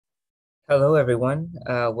Hello, everyone.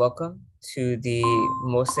 Welcome to the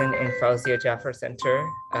Mohsin and Fauzia Jaffer Center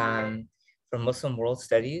for Muslim World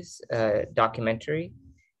Studies documentary,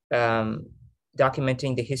 um,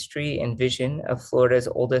 documenting the history and vision of Florida's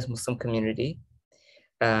oldest Muslim community.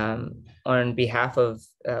 On behalf of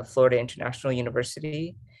Florida International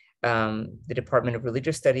University, the Department of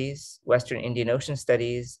Religious Studies, Western Indian Ocean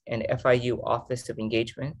Studies, and FIU Office of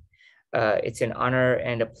Engagement, it's an honor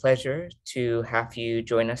and a pleasure to have you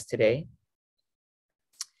join us today.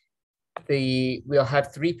 We'll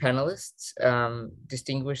have three panelists,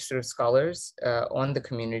 distinguished sort of scholars on the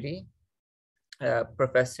community.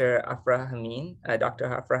 Professor Afrah Hamin, Dr.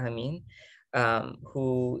 Afrah Hamin,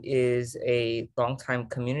 who is a longtime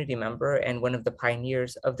community member and one of the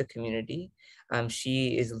pioneers of the community.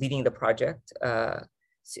 She is leading the project,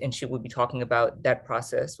 and she will be talking about that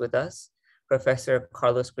process with us. Professor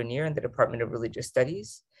Carlos Grenier in the Department of Religious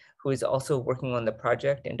Studies, who is also working on the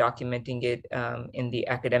project and documenting it in the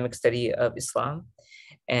academic study of Islam,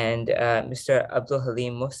 and Mr.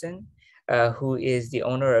 Abdul-Haleem Muhsin, who is the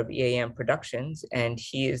owner of EAM Productions, and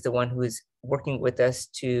he is the one who is working with us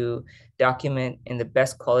to document in the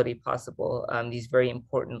best quality possible these very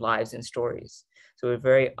important lives and stories. So we're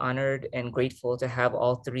very honored and grateful to have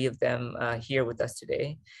all three of them here with us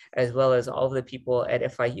today, as well as all of the people at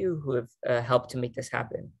FIU who have helped to make this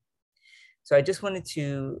happen. So I just wanted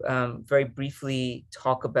to very briefly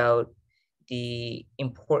talk about the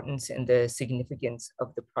importance and the significance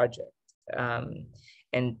of the project.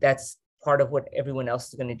 And that's part of what everyone else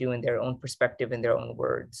is going to do in their own perspective, in their own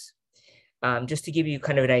words. Just to give you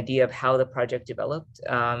kind of an idea of how the project developed,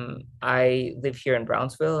 I live here in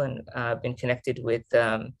Brownsville and I've been connected with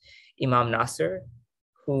Imam Nasser,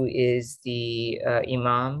 who is the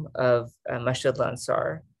Imam of Masjid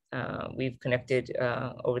Al-Ansar. We've connected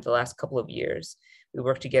over the last couple of years. We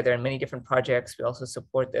work together in many different projects. We also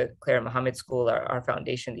support the Claire Muhammad School, our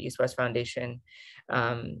foundation, the East West Foundation.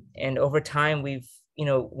 And over time,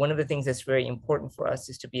 one of the things that's very important for us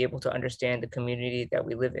is to be able to understand the community that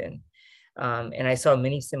we live in. And I saw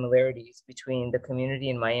many similarities between the community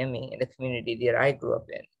in Miami and the community that I grew up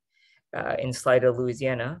in Slidell,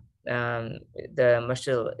 Louisiana, the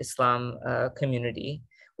Masjid al-Islam community,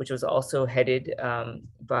 which was also headed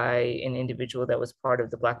by an individual that was part of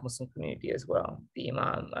the Black Muslim community as well, the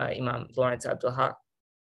Imam Lawrence Abdul-Haq.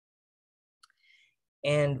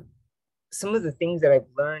 And some of the things that I've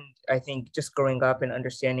learned, I think, just growing up and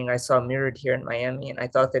understanding, I saw mirrored here in Miami. And I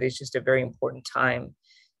thought that it's just a very important time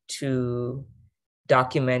to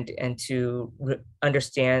document and to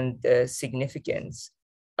understand the significance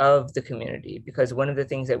of the community. Because one of the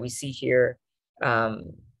things that we see here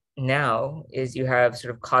now is you have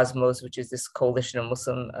sort of Cosmos, which is this coalition of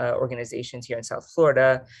Muslim organizations here in South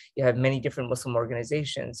Florida. You have many different Muslim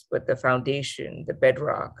organizations, but the foundation, the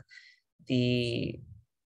bedrock, the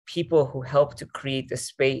people who helped to create the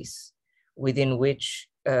space within which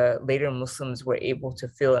later Muslims were able to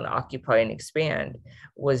fill and occupy and expand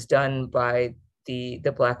was done by the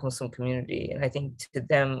Black Muslim community. And I think to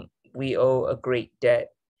them, we owe a great debt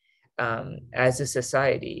as a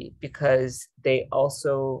society, because they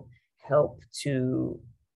also help to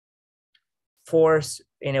force,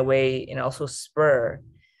 in a way, and also spur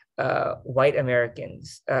white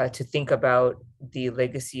Americans to think about the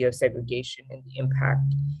legacy of segregation and the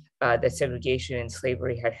impact that segregation and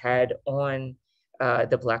slavery had on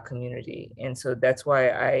the Black community. And so that's why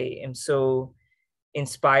I am so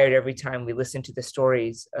inspired every time we listen to the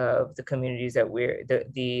stories of the communities that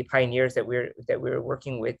the pioneers that we're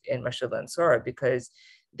working with in Masjid Al-Ansar, because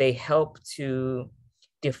they help to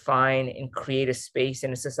define and create a space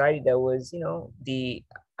in a society that was, the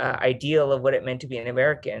ideal of what it meant to be an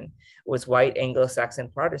American was white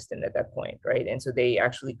Anglo-Saxon Protestant at that point, right? And so they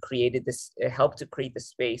actually created this, helped to create the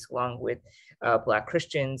space along with Black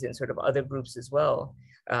Christians and sort of other groups as well,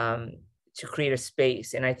 to create a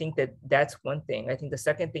space. And I think that that's one thing. I think the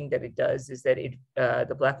second thing that it does is that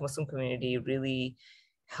the Black Muslim community really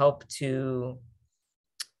helped to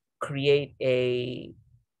create a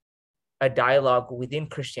dialogue within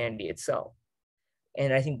Christianity itself.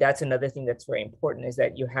 And I think that's another thing that's very important, is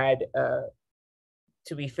that you had,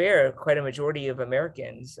 to be fair, quite a majority of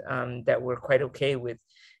Americans that were quite okay with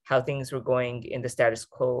how things were going in the status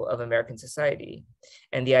quo of American society.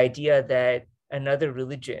 And the idea that another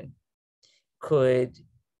religion could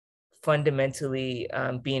fundamentally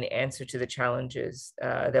be an answer to the challenges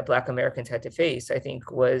that Black Americans had to face, I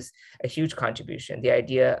think was a huge contribution. The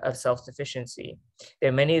idea of self-sufficiency. There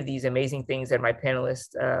are many of these amazing things that my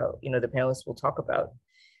panelists, the panelists will talk about.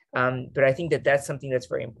 But I think that that's something that's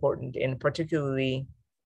very important, and particularly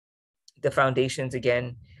the foundations,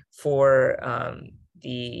 again, for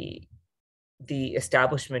the the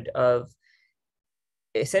establishment of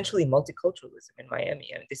essentially multiculturalism in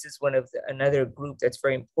Miami. And this is one of another group that's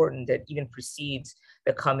very important that even precedes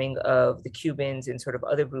the coming of the Cubans and sort of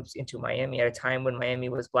other groups into Miami at a time when Miami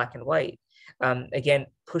was Black and white. Again,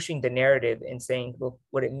 pushing the narrative and saying, look,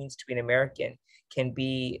 what it means to be an American can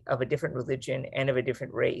be of a different religion and of a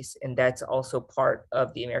different race. And that's also part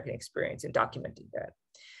of the American experience and documenting that.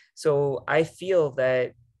 So I feel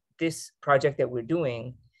that this project that we're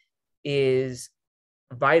doing is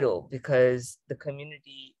vital because the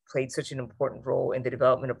community played such an important role in the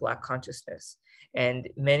development of Black consciousness. And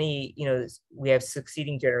many, we have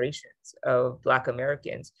succeeding generations of Black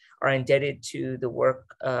Americans are indebted to the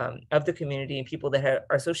work of the community and people that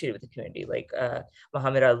are associated with the community, like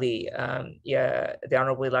Muhammad Ali, the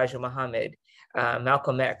Honorable Elijah Muhammad,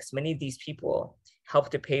 Malcolm X. Many of these people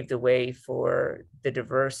helped to pave the way for the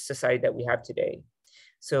diverse society that we have today.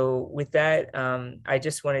 So with that, I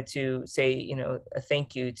just wanted to say, a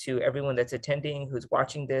thank you to everyone that's attending, who's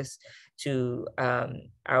watching this, to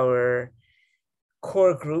our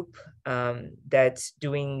core group that's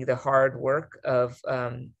doing the hard work of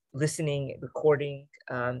listening, recording,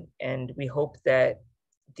 and we hope that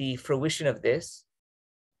the fruition of this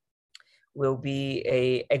will be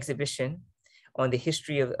an exhibition on the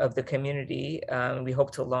history of the community. We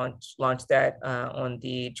hope to launch that on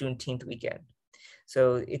the Juneteenth weekend.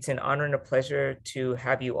 So it's an honor and a pleasure to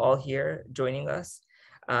have you all here joining us.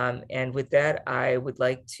 And with that, I would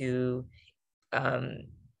like to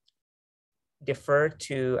defer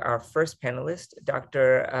to our first panelist,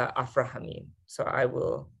 Dr. Afrah Hamin. So I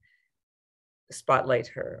will spotlight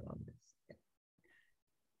her on this.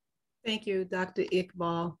 Thank you, Dr.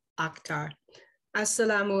 Iqbal Akhtar.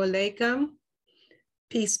 Assalamu alaikum.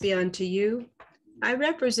 Peace be unto you. I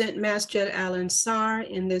represent Masjid Al-Ansar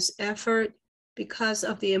in this effort because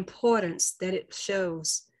of the importance that it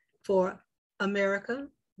shows for America,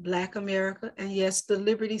 Black America, and yes, the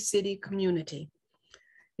Liberty City community.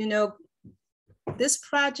 This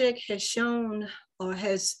project has shown or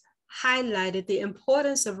has highlighted the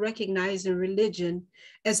importance of recognizing religion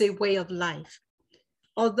as a way of life.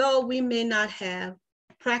 Although we may not have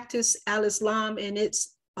practiced Al-Islam in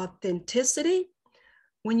its authenticity,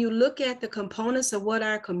 when you look at the components of what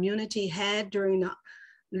our community had during the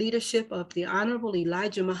leadership of the Honorable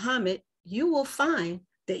Elijah Muhammad, you will find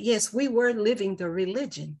that yes, we were living the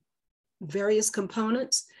religion, various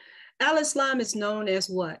components. Al-Islam is known as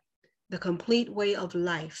what? The complete way of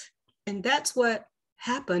life. And that's what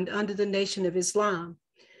happened under the Nation of Islam.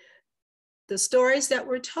 The stories that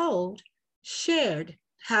were told shared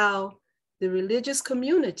how the religious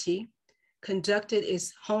community conducted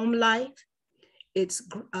its home life, its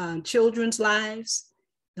children's lives,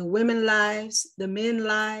 the women's lives, the men's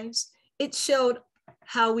lives. It showed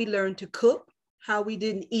how we learned to cook, how we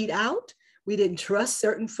didn't eat out, we didn't trust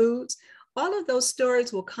certain foods. All of those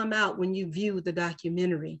stories will come out when you view the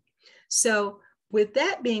documentary. So with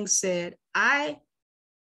that being said, I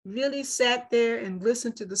really sat there and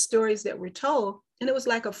listened to the stories that were told, and it was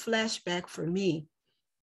like a flashback for me.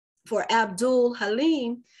 For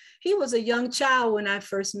Abdul-Haleem, he was a young child when I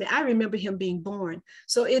first met. I remember him being born.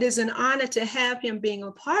 So it is an honor to have him being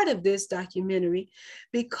a part of this documentary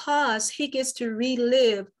because he gets to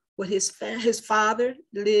relive what his father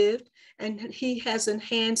lived, and he has a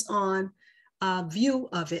hands-on view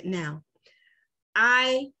of it now.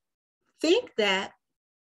 I think that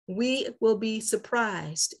we will be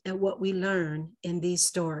surprised at what we learn in these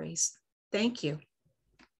stories. Thank you.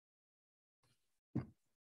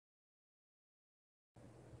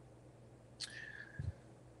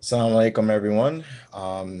 Assalamu alaikum, everyone.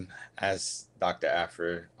 As Dr.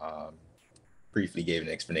 Afrah briefly gave an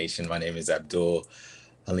explanation, my name is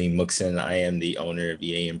Abdul-Haleem Muhsin. I am the owner of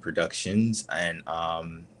EAM Productions and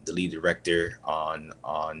the lead director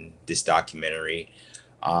on this documentary.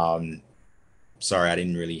 Sorry, I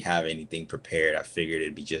didn't really have anything prepared. I figured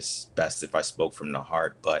it'd be just best if I spoke from the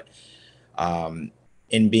heart, but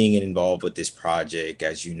in being involved with this project,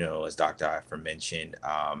 as you know, as Dr. Afrah mentioned,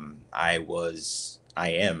 I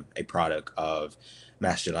am a product of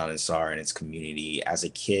Masjid Al-Ansar and its community. As a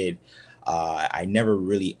kid, I never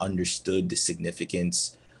really understood the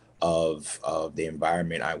significance of the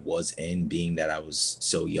environment I was in, being that I was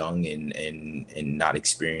so young and not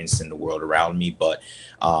experienced in the world around me. But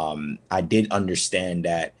I did understand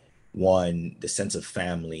that, one, the sense of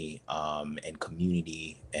family and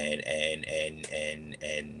community and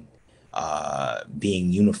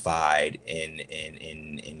being unified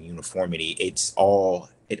in uniformity, it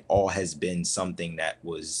all has been something that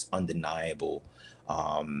was undeniable.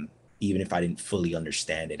 Even if I didn't fully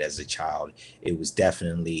understand it as a child, it was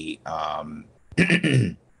definitely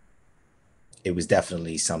it was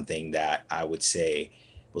definitely something that I would say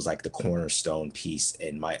was like the cornerstone piece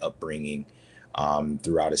in my upbringing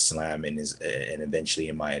throughout Islam and eventually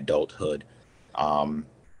in my adulthood.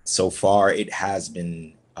 So far, it has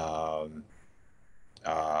been a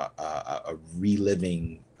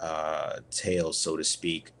reliving tale, so to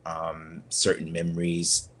speak. Certain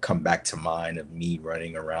memories come back to mind of me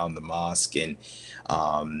running around the mosque and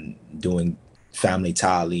doing family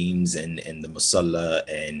ta'aleems and the musalla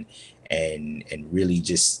and really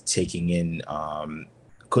just taking in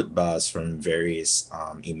khutbahs from various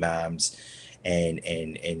imams and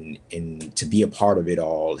to be a part of it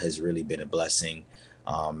all has really been a blessing.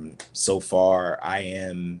 So far, I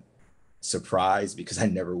am surprised because I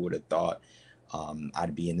never would have thought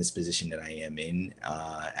I'd be in this position that I am in,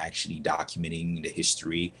 actually documenting the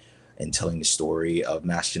history and telling the story of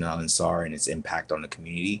Masjid Al-Ansar and its impact on the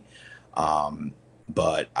community.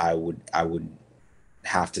 But I would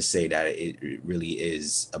have to say that it really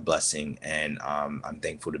is a blessing, and I'm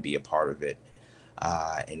thankful to be a part of it.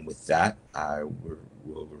 And with that,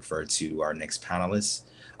 will refer to our next panelist.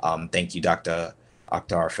 Thank you, Dr.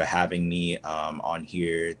 Akhtar, for having me on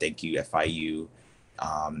here. Thank you, FIU.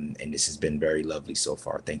 And this has been very lovely so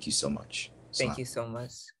far. Thank you so much. Thank you so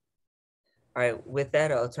much. All right, with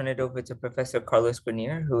that, I'll turn it over to Professor Carlos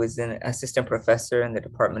Grenier, who is an assistant professor in the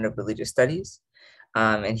Department of Religious Studies.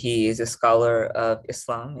 And he is a scholar of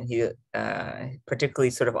Islam, and he particularly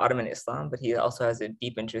sort of Ottoman Islam, but he also has a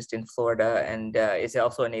deep interest in Florida and is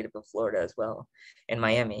also a native of Florida as well, in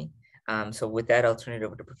Miami. So with that, I'll turn it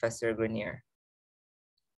over to Professor Grenier.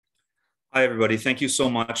 Hi, everybody. Thank you so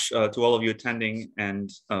much to all of you attending and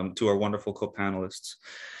to our wonderful co-panelists.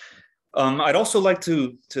 I'd also like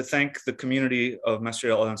to thank the community of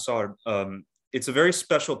Masjid Al-Ansar. It's a very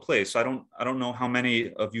special place. I don't know how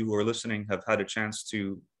many of you who are listening have had a chance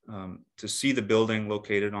to see the building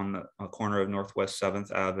located on the corner of Northwest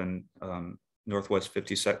 7th Ave and Northwest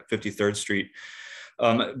 53rd Street.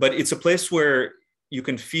 But it's a place where you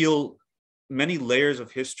can feel many layers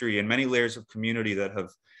of history and many layers of community that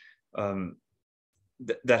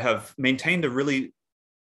have maintained a really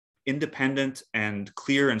independent and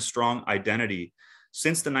clear and strong identity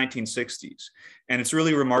since the 1960s. And it's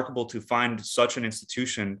really remarkable to find such an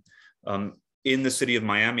institution in the city of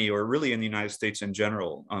Miami, or really in the United States in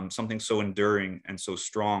general, something so enduring and so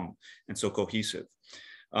strong and so cohesive.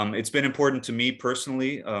 It's been important to me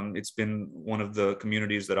personally. It's been one of the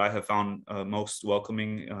communities that I have found most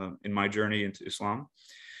welcoming in my journey into Islam.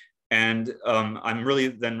 And I'm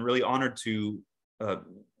really honored to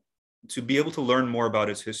be able to learn more about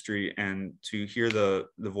its history and to hear the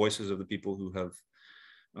voices of the people who have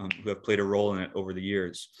played a role in it over the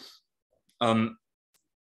years.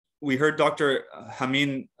 We heard Dr.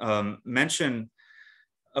 Hamin mention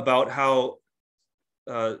about how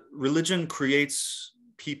religion creates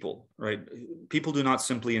people, right? People do not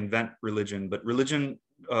simply invent religion, but religion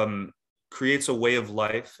creates a way of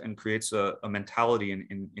life and creates a mentality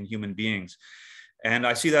in human beings. And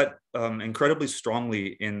I see that incredibly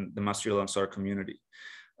strongly in the Masjid Al-Ansar community.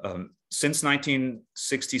 Since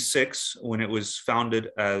 1966, when it was founded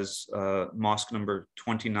as Mosque number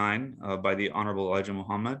 29 by the Honorable Elijah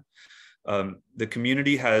Muhammad, the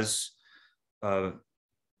community has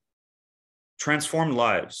transformed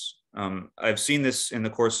lives. I've seen this in the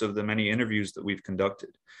course of the many interviews that we've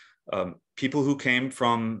conducted. People who came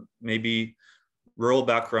from maybe rural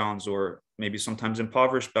backgrounds or maybe sometimes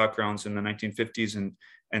impoverished backgrounds in the 1950s and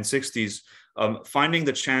 60s, finding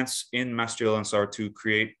the chance in Masjid Al-Ansar to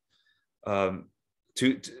create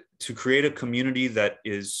a community that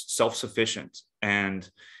is self-sufficient and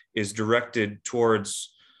is directed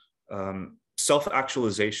towards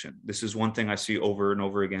self-actualization. This is one thing I see over and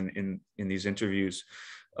over again in these interviews,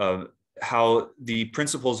 how the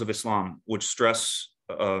principles of Islam, which stress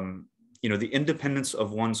the independence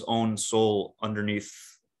of one's own soul underneath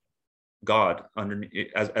God,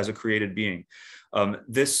 as a created being.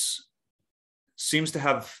 This seems to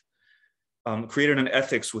have created an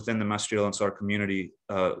ethics within the Masjid Al-Ansar community,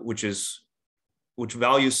 which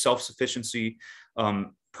values self-sufficiency,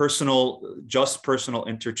 personal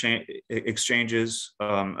exchanges,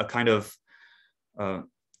 a kind of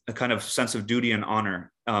sense of duty and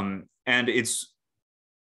honor. And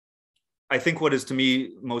I think what is to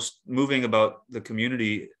me most moving about the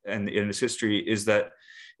community and in its history is that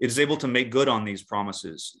it is able to make good on these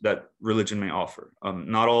promises that religion may offer.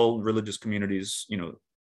 Not all religious communities,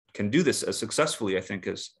 can do this as successfully, I think,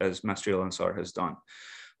 as Masjid Al-Ansar has done.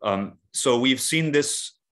 So we've seen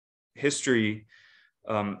this history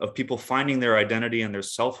of people finding their identity and their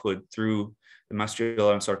selfhood through the Masjid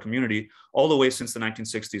Al-Ansar community all the way since the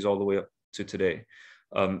 1960s, all the way up to today.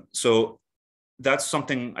 So that's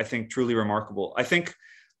something I think truly remarkable. I think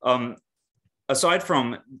aside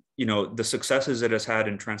from, you know, the successes it has had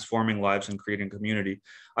in transforming lives and creating community,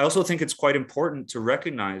 I also think it's quite important to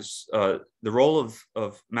recognize the role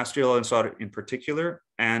of Masjid Al-Ansar in particular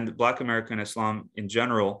and Black American Islam in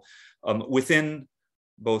general within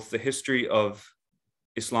both the history of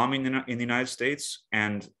Islam in the United States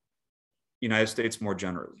and United States more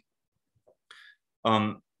generally.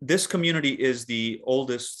 This community is the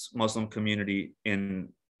oldest Muslim community in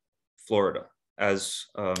Florida, as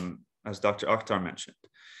Dr. Akhtar mentioned.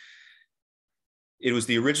 It was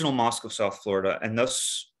the original mosque of South Florida, and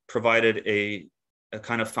thus provided a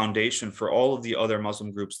kind of foundation for all of the other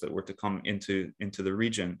Muslim groups that were to come into the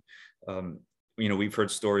region. You know, we've heard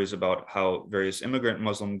stories about how various immigrant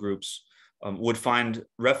Muslim groups would find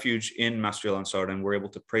refuge in Masjid Al-Ansar and were able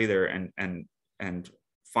to pray there and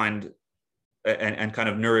find and kind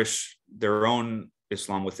of nourish their own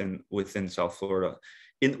Islam within South Florida,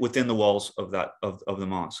 within the walls of the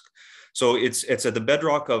mosque. So it's at the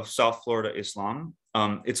bedrock of South Florida Islam.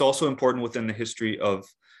 It's also important within the history of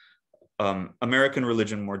American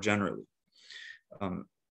religion more generally.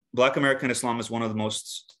 Black American Islam is one of the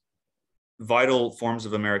most vital forms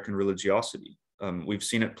of American religiosity. We've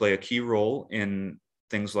seen it play a key role in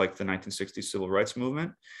things like the 1960s civil rights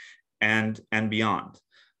movement and beyond.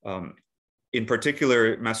 In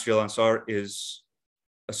particular, Masjid Al-Ansar is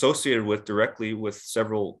associated directly with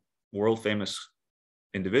several world famous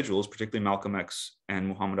individuals, particularly Malcolm X and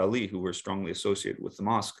Muhammad Ali, who were strongly associated with the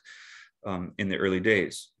mosque in the early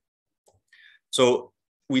days. So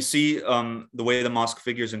we see the way the mosque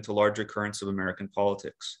figures into larger currents of American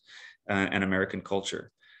politics and American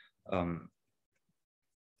culture.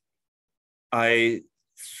 I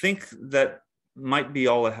think that might be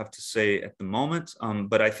all I have to say at the moment,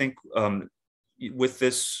 but I think with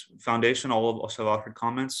this foundation, all of us have offered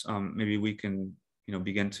comments. Maybe we can, you know,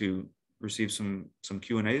 begin to receive some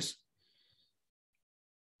Q&As.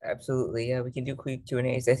 Absolutely, yeah, we can do quick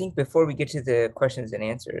Q&As. I think before we get to the questions and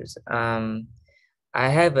answers, I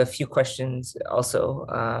have a few questions also.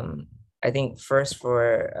 I think first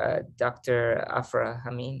for Dr. Afrah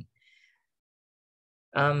Hamin.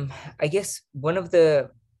 I guess one of the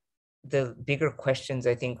bigger questions,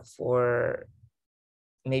 I think, for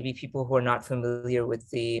maybe people who are not familiar with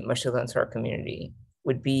the Masjid Al-Ansar community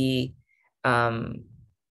would be, you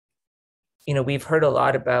know, we've heard a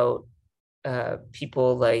lot about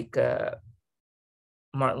people like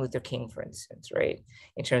Martin Luther King, for instance, right?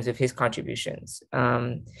 In terms of his contributions.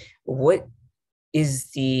 What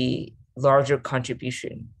is the larger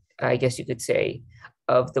contribution, I guess you could say,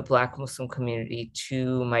 of the Black Muslim community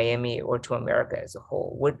to Miami or to America as a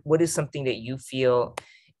whole? What is something that you feel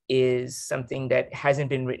is something that hasn't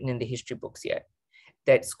been written in the history books yet,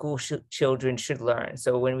 that school children should learn?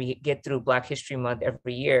 So when we get through Black History Month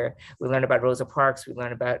every year, we learn about Rosa Parks, we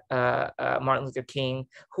learn about Martin Luther King.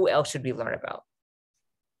 Who else should we learn about?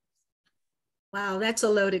 Wow, that's a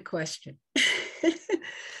loaded question.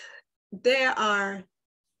 There are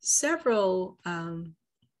several,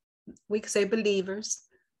 we could say, believers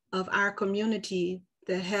of our community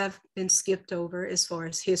that have been skipped over as far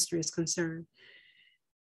as history is concerned.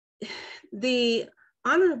 The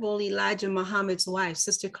Honorable Elijah Muhammad's wife,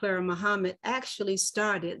 Sister Clara Muhammad, actually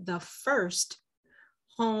started the first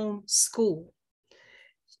home school.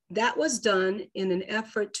 That was done in an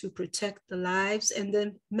effort to protect the lives and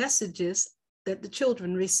the messages that the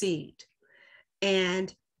children received.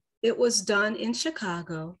 And it was done in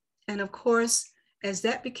Chicago. And of course, as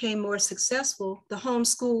that became more successful, the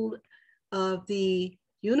homeschool of the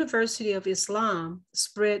University of Islam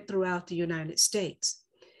spread throughout the United States.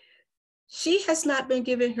 She has not been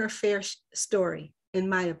given her fair story, in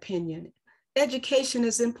my opinion. Education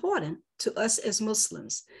is important to us as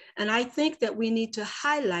Muslims. And I think that we need to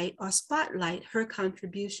highlight or spotlight her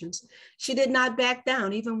contributions. She did not back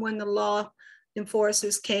down, even when the law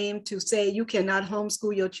enforcers came to say, you cannot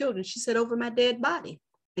homeschool your children. She said, over my dead body.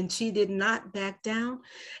 And she did not back down.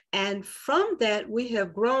 And from that, we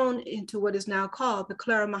have grown into what is now called the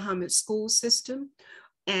Clara Muhammad school system.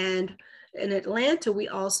 And in Atlanta, we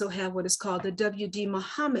also have what is called the W.D.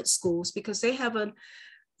 Muhammad schools, because they have an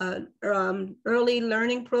early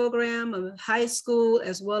learning program, a high school,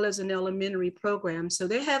 as well as an elementary program. So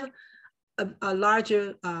they have a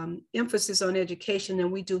larger emphasis on education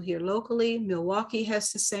than we do here locally. Milwaukee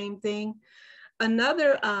has the same thing.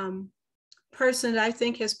 Another person that I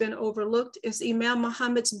think has been overlooked is Imam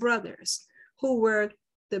Muhammad's brothers, who were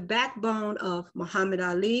the backbone of Muhammad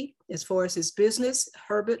Ali as far as his business.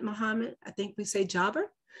 Herbert Muhammad, I think we say Jabber.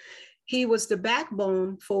 He was the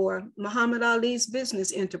backbone for Muhammad Ali's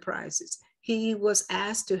business enterprises. he was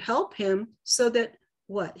asked to help him so that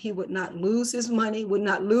what? He would not lose his money, would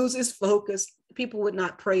not lose his focus. People would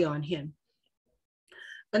not prey on him.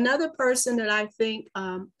 Another person that I think,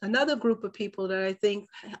 another group of people that I think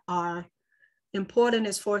are important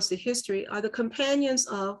as far as the history are the companions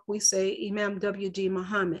of, we say, Imam W.G.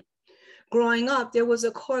 Muhammad. Growing up, there was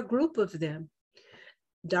a core group of them.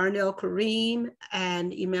 Darnell Kareem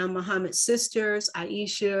and Imam Muhammad's sisters,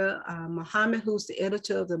 Aisha Muhammad, who's the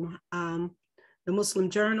editor of the Muslim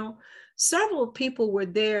Journal. Several people were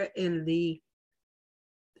there in the,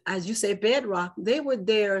 as you say, bedrock. They were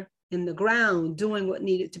there in the ground doing what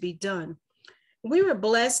needed to be done. We were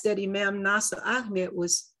blessed that Imam Nasser Ahmed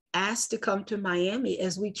was asked to come to Miami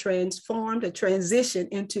as we transformed a transition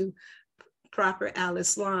into proper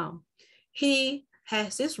al-Islam. He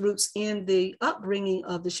has his roots in the upbringing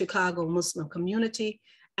of the Chicago Muslim community,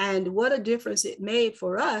 and what a difference it made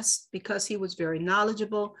for us because he was very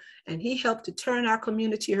knowledgeable and he helped to turn our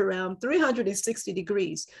community around 360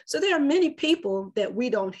 degrees. So there are many people that we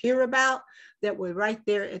don't hear about that were right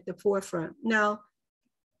there at the forefront. Now,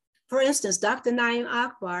 for instance, Dr. Naeem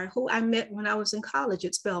Akbar, who I met when I was in college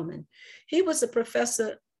at Spelman, he was a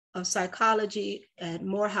professor of psychology at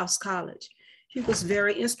Morehouse College. He was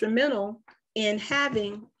very instrumental in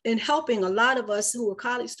helping a lot of us who were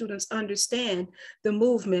college students understand the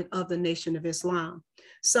movement of the Nation of Islam.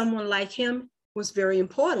 Someone like him was very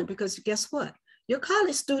important because guess what? Your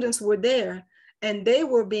college students were there and they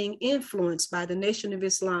were being influenced by the Nation of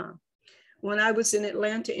Islam. When I was in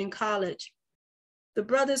Atlanta in college, the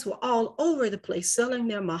brothers were all over the place selling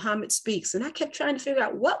their Muhammad Speaks. And I kept trying to figure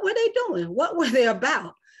out what were they doing? What were they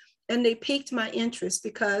about? And they piqued my interest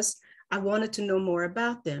because I wanted to know more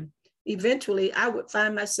about them. Eventually, I would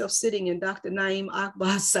find myself sitting in Dr. Naeem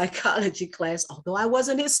Akbar's psychology class, although I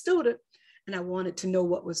wasn't his student, and I wanted to know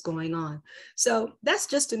what was going on. So that's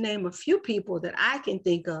just to name a few people that I can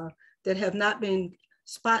think of that have not been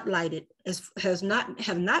spotlighted, have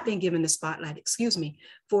not been given the spotlight, excuse me,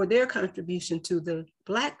 for their contribution to the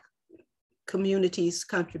Black community's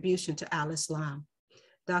contribution to al-Islam.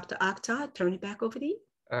 Dr. Akhtar, turn it back over to you.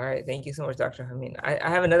 All right, thank you so much, Dr. Hamin. I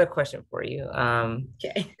have another question for you,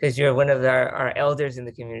 Okay. because you're one of our elders in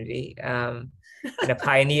the community and a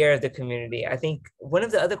pioneer of the community. I think one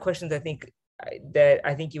of the other questions that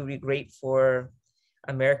I think it would be great for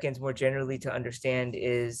Americans more generally to understand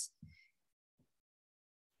is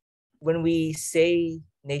when we say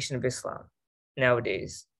Nation of Islam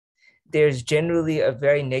nowadays, there's generally a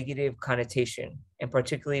very negative connotation, and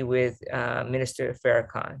particularly with Minister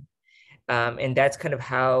Farrakhan. And that's kind of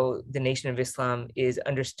how the Nation of Islam is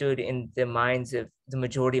understood in the minds of the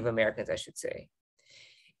majority of Americans, I should say.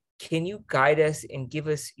 Can you guide us and give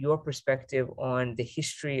us your perspective on the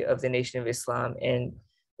history of the Nation of Islam and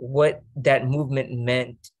what that movement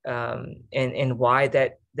meant and why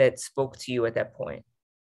that spoke to you at that point?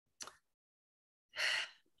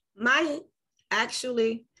 My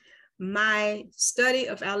study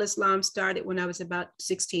of al-Islam started when I was about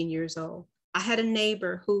 16 years old. I had a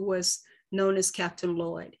neighbor who was known as Captain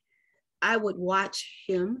Lloyd. I would watch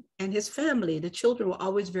him and his family. The children were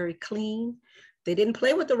always very clean. They didn't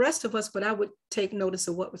play with the rest of us, but I would take notice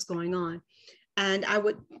of what was going on. And I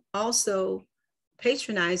would also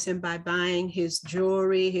patronize him by buying his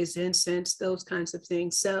jewelry, his incense, those kinds of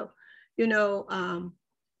things. So,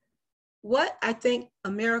 what I think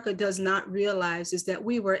America does not realize is that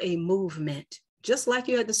we were a movement. Just like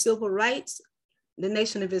you had the civil rights, the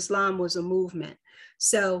Nation of Islam was a movement.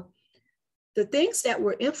 So the things that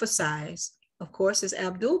were emphasized, of course, as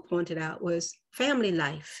Abdul pointed out, was family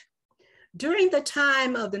life. During the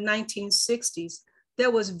time of the 1960s,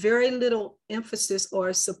 there was very little emphasis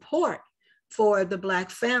or support for the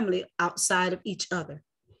Black family outside of each other.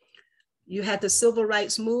 You had the civil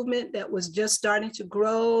rights movement that was just starting to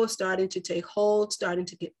grow, starting to take hold, starting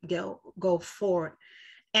to go forward.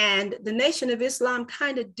 And the Nation of Islam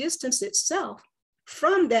kind of distanced itself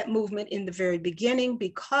from that movement in the very beginning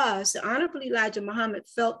because the Honorable Elijah Muhammad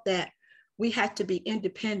felt that we had to be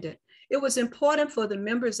independent. It was important for the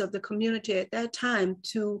members of the community at that time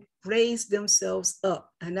to raise themselves up.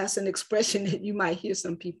 And that's an expression that you might hear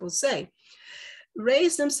some people say.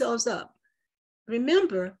 Raise themselves up.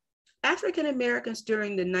 Remember, African Americans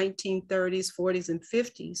during the 1930s, 40s, and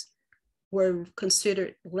 50s were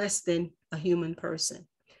considered less than a human person.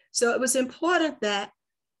 So it was important that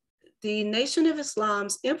the Nation of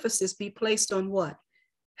Islam's emphasis be placed on what?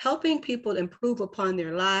 Helping people improve upon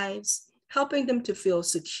their lives, helping them to feel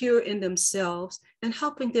secure in themselves, and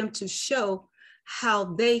helping them to show how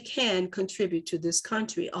they can contribute to this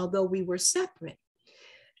country, although we were separate.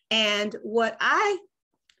 And what I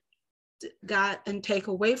got and take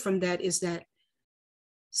away from that is that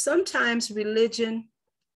sometimes religion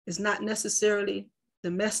is not necessarily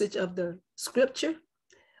the message of the scripture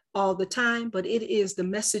all the time, but it is the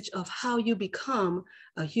message of how you become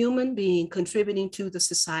a human being contributing to the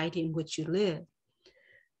society in which you live.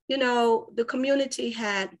 You know, the community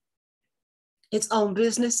had its own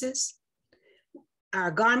businesses.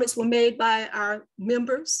 Our garments were made by our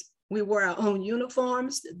members. We wore our own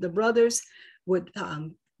uniforms. The brothers would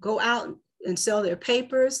go out and sell their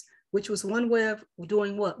papers, which was one way of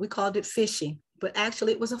doing what? We called it fishing, but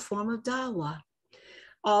actually it was a form of dawah.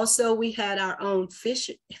 Also, we had our own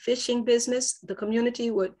fishing business. The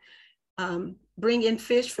community would bring in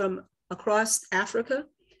fish from across Africa.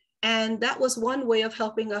 And that was one way of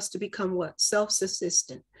helping us to become what?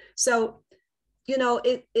 Self-subsistent. So, you know,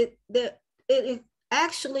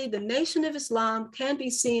 actually, the Nation of Islam can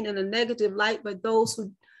be seen in a negative light by those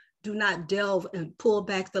who do not delve and pull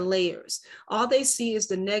back the layers. All they see is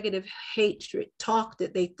the negative hatred talk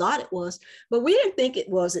that they thought it was, but we didn't think it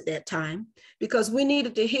was at that time because we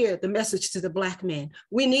needed to hear the message to the Black man.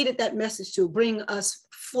 We needed that message to bring us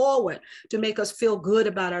forward, to make us feel good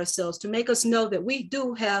about ourselves, to make us know that we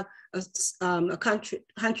do have a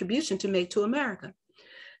contribution to make to America.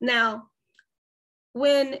 Now,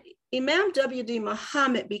 when Imam W.D.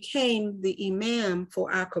 Muhammad became the Imam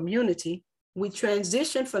for our community, we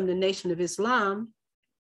transitioned from the Nation of Islam.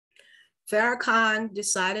 Farrakhan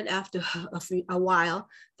decided after a while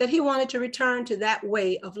that he wanted to return to that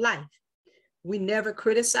way of life. We never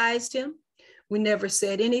criticized him. We never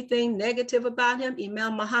said anything negative about him.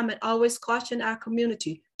 Imam Muhammad always cautioned our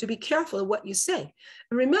community to be careful of what you say.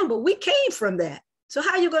 And remember, we came from that. So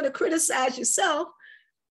how are you going to criticize yourself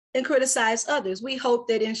and criticize others? We hope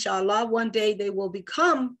that inshallah, one day they will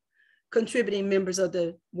become contributing members of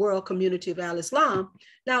the world community of Al-Islam.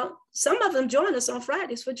 Now, some of them join us on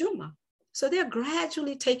Fridays for Jummah. So they're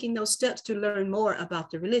gradually taking those steps to learn more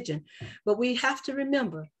about the religion. But we have to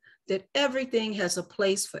remember that everything has a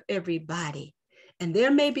place for everybody. And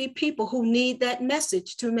there may be people who need that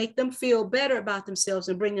message to make them feel better about themselves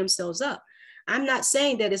and bring themselves up. I'm not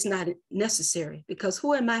saying that it's not necessary, because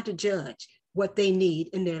who am I to judge what they need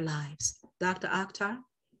in their lives? Dr. Akhtar?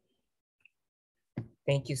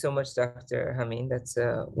 Thank you so much, Dr. Hamin. That's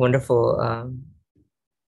a wonderful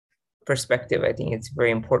perspective. I think it's a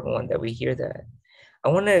very important one that we hear that. I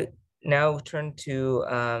want to now turn to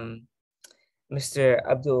Mr.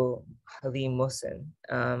 Abdul-Haleem Muhsin.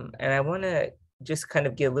 And I want to just kind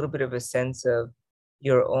of get a little bit of a sense of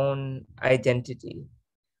your own identity.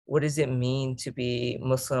 What does it mean to be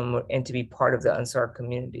Muslim and to be part of the Ansar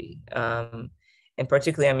community? And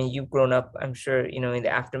particularly, I mean, you've grown up, I'm sure, you know, in the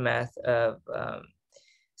aftermath of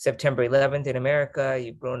September 11th in America.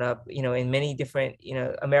 You've grown up, you know, in many different, you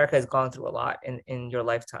know, America has gone through a lot in your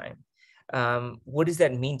lifetime. What does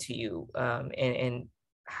that mean to you? And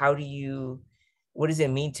how do you, what does it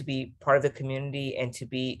mean to be part of the community and to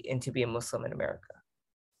be a Muslim in America?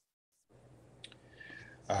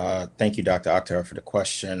 Thank you, Dr. Akhtar, for the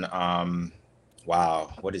question.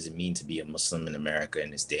 Wow, what does it mean to be a Muslim in America in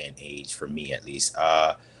this day and age, for me at least?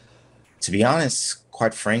 To be honest,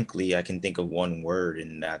 quite frankly, I can think of one word,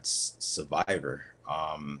 and that's survivor.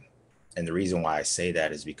 And the reason why I say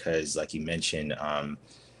that is because, like you mentioned,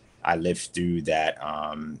 I lived through that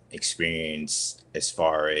experience as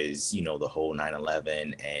far as, you know, the whole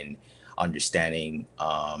 9/11 and understanding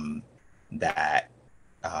that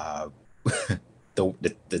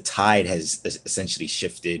the tide has essentially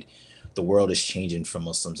shifted. The world is changing for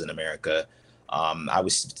Muslims in America. I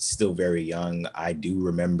was still very young. I do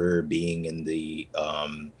remember being in the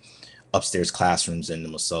upstairs classrooms in the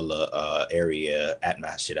Musalla area at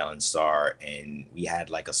Masjid Al-Ansar, and we had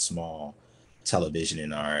like a small television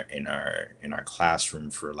in our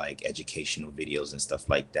classroom for like educational videos and stuff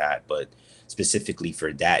like that. But specifically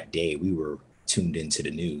for that day, we were tuned into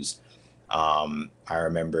the news. I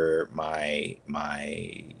remember my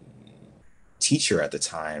teacher at the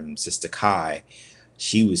time, Sister Kai,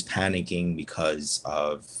 she was panicking because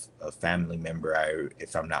of a family member.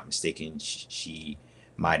 If I'm not mistaken, she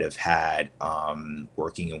might have had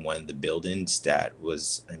working in one of the buildings that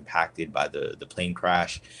was impacted by the plane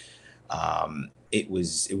crash. It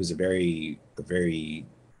was a very,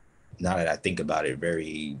 now that I think about it,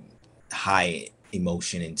 very high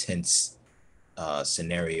emotion, intense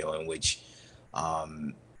scenario in which I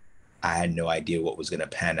had no idea what was going to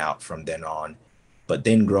pan out from then on. But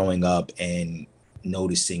then growing up and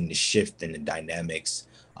noticing the shift in the dynamics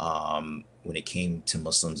when it came to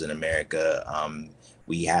Muslims in America,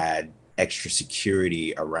 we had extra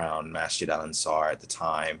security around Masjid Al-Ansar at the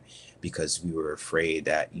time because we were afraid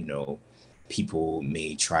that, you know, people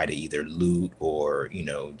may try to either loot or, you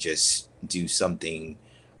know, just do something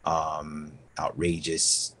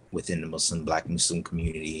outrageous within the Black Muslim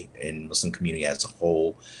community and Muslim community as a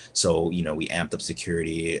whole. So, you know, we amped up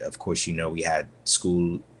security. Of course, you know, we had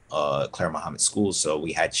school, Claire Muhammad School. So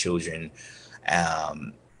we had children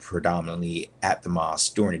predominantly at the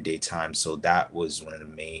mosque during the daytime. So that was one of the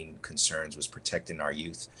main concerns, was protecting our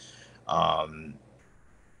youth.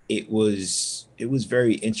 It was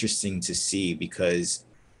very interesting to see, because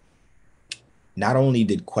not only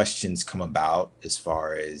did questions come about as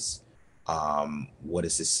far as what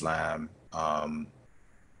is Islam,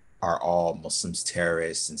 are all Muslims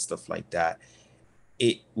terrorists and stuff like that,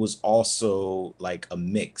 it was also like a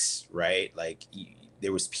mix, right? Like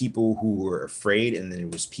there was people who were afraid, and then there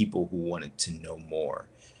was people who wanted to know more.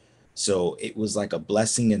 So it was like a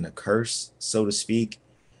blessing and a curse, so to speak,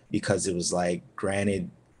 because it was like, granted,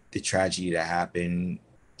 the tragedy that happened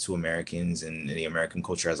to Americans and the American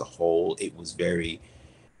culture as a whole, it was very,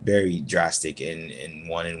 very drastic, and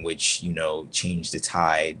one in which, you know, changed the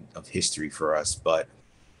tide of history for us. But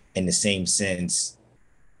in the same sense,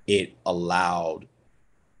 it allowed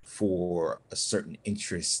for a certain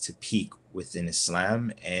interest to peak within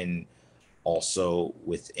Islam, and also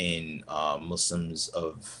within Muslims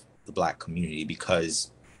of the Black community.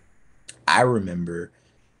 Because I remember,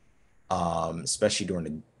 especially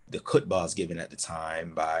during the khutbahs given at the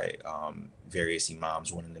time by various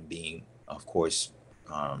imams, one of them being, of course,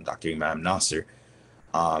 Dr. Imam Nasser,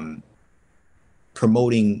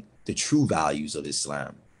 promoting the true values of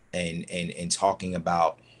Islam, and talking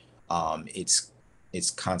about its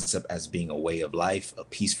concept as being a way of life, a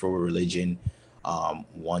peaceful religion,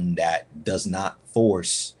 one that does not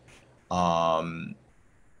force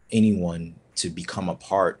anyone to become a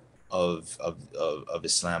part of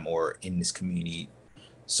Islam or in this community.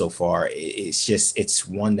 So far, it's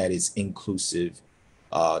one that is inclusive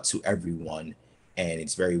to everyone, and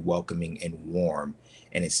it's very welcoming and warm,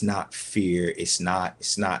 and it's not fear, it's not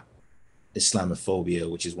Islamophobia,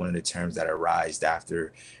 which is one of the terms that arose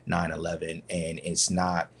after 9/11, and it's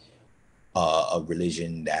not a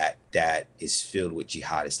religion that is filled with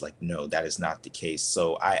jihadists. Like, no, that is not the case.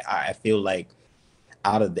 So I feel like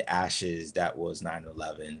out of the ashes that was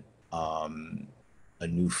 9/11, a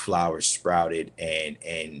new flower sprouted,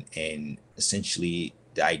 and essentially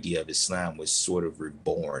the idea of Islam was sort of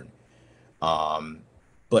reborn,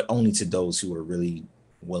 but only to those who are really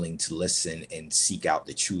willing to listen and seek out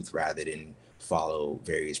the truth rather than follow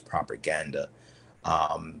various propaganda.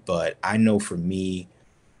 But I know for me,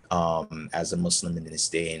 as a Muslim in this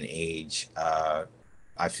day and age,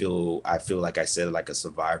 I feel like I said, like a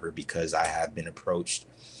survivor, because I have been approached.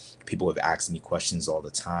 People have asked me questions all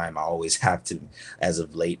the time. I always have to, as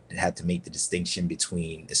of late, had to make the distinction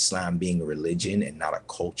between Islam being a religion and not a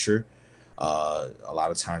culture. A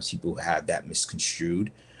lot of times people have that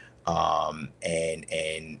misconstrued,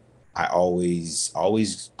 and I always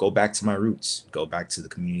go back to my roots, go back to the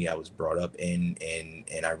community I was brought up in,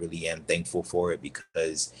 and I really am thankful for it,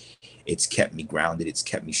 because it's kept me grounded, it's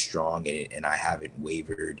kept me strong, and I haven't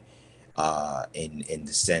wavered in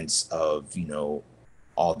the sense of, you know,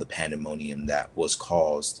 all the pandemonium that was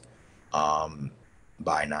caused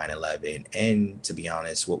by 9/11, and to be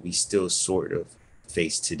honest, what we still sort of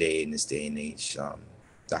face today in this day and age.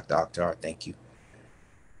 Dr. Akhtar, thank you.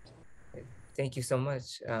 Thank you so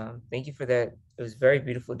much. Thank you for that. It was a very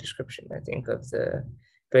beautiful description, I think, of the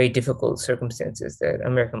very difficult circumstances that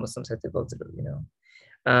American Muslims had to go through, you know.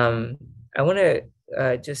 I want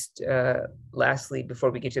to just lastly,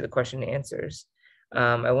 before we get to the question and answers,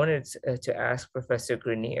 I wanted to ask Professor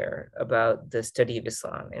Grenier about the study of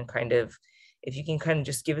Islam, and kind of, if you can kind of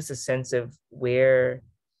just give us a sense of where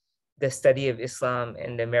the study of Islam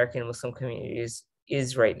and the American Muslim communities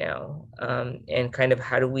is right now, and kind of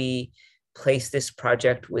how do we place this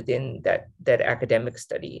project within that academic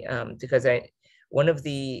study, because one of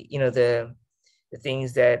the, you know, the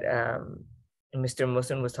things that Mr.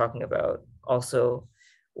 Muhsin was talking about also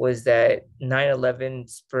was that 9/11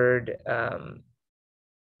 spurred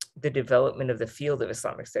the development of the field of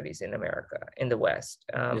Islamic studies in America, in the West,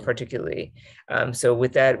 particularly. So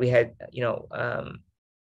with that, we had, you know,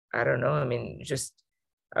 I don't know, I mean, just,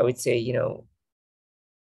 I would say, you know,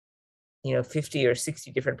 50 or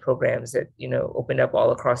 60 different programs that, you know, opened up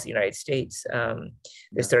all across the United States.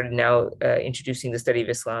 They started now introducing the study of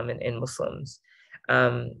Islam and Muslims.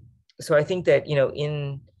 So I think that, you know,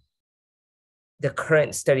 in the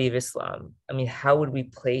current study of Islam, I mean, how would we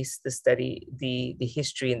place the study, the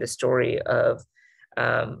history and the story of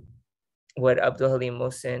what Abdul-Haleem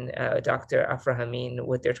Muhsin, Dr. Afrah Hamin,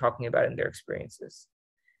 what they're talking about in their experiences?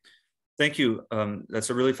 Thank you. That's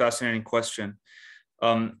a really fascinating question.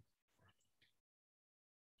 Like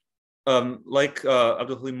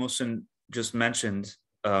Abdul-Haleem Muhsin just mentioned,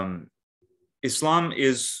 Islam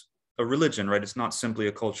is a religion, right? It's not simply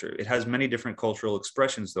a culture. It has many different cultural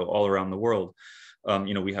expressions, though, all around the world.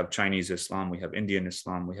 We have Chinese Islam, we have Indian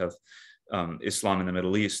Islam, we have Islam in the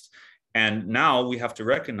Middle East. And now we have to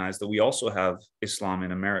recognize that we also have Islam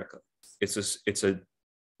in America. It's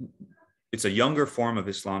a younger form of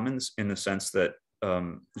Islam in the sense that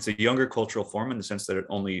it's a younger cultural form in the sense that it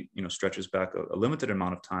only stretches back a limited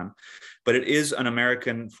amount of time, but it is an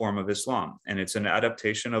American form of Islam, and it's an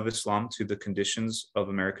adaptation of Islam to the conditions of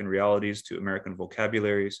American realities, to American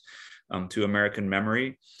vocabularies, to American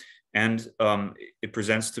memory, and it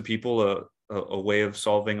presents to people a way of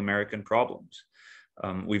solving American problems.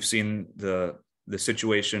 We've seen the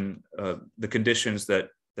situation, the conditions that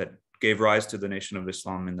gave rise to the Nation of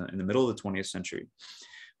Islam in the middle of the 20th century.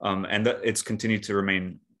 And that it's continued to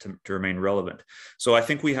remain relevant. So I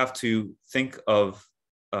think we have to think of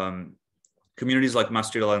communities like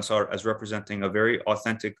Masjid Al-Ansar as representing a very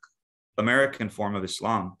authentic American form of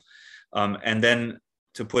Islam, and then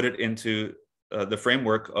to put it into the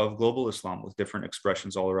framework of global Islam with different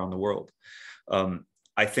expressions all around the world.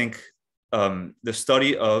 I think the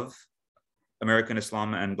study of American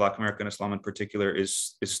Islam and Black American Islam in particular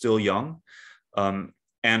is still young.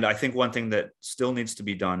 And I think one thing that still needs to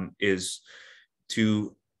be done is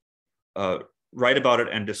to write about it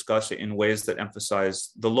and discuss it in ways that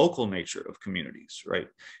emphasize the local nature of communities, right?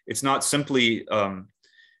 It's not simply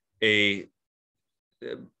a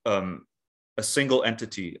single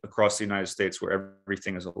entity across the United States where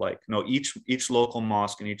everything is alike. No, each local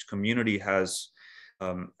mosque and each community has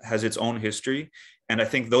its own history. And I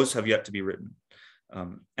think those have yet to be written.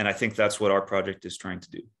 And I think that's what our project is trying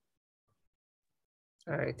to do.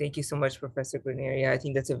 All right, thank you so much, Professor Grenier. Yeah, I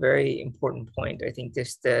think that's a very important point. I think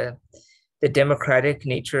just the democratic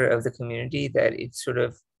nature of the community, that it's sort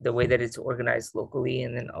of the way that it's organized locally,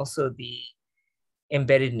 and then also the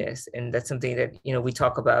embeddedness. And that's something that, we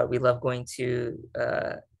talk about. We love going to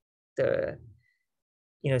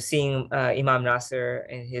seeing Imam Nasser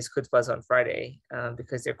and his khutbahs on Friday,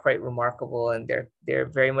 because they're quite remarkable, and they're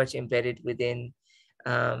very much embedded within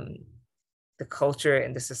the culture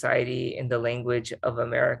and the society and the language of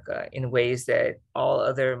America in ways that all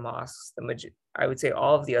other mosques, I would say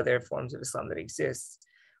all of the other forms of Islam that exist,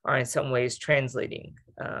 are in some ways translating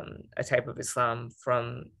a type of Islam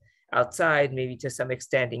from outside, maybe to some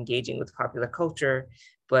extent engaging with popular culture,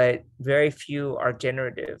 but very few are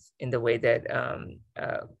generative in the way that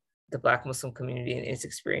the Black Muslim community and its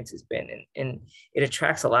experience has been. And it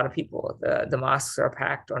attracts a lot of people. The mosques are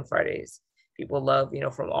packed on Fridays. People love,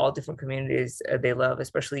 from all different communities, they love,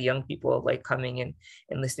 especially young people, like coming and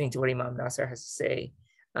listening to what Imam Nasser has to say.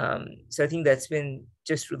 So I think that's been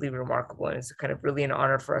just really remarkable. And it's kind of really an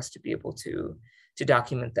honor for us to be able to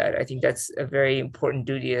document that. I think that's a very important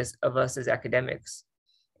duty of us as academics.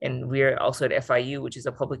 And we're also at FIU, which is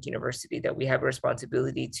a public university, that we have a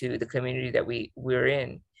responsibility to the community that we're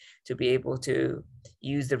in, to be able to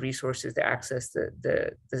use the resources, the access,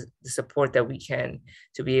 the support that we can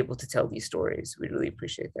to be able to tell these stories. We really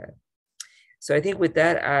appreciate that. So I think with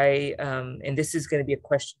that, and this is going to be a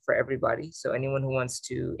question for everybody. So anyone who wants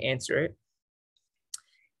to answer it.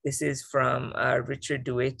 This is from Richard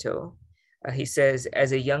Dueto. He says,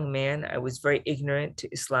 as a young man, I was very ignorant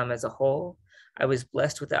to Islam as a whole. I was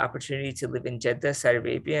blessed with the opportunity to live in Jeddah, Saudi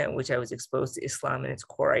Arabia, in which I was exposed to Islam and its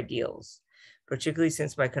core ideals. Particularly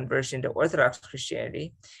since my conversion to Orthodox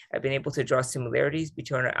Christianity, I've been able to draw similarities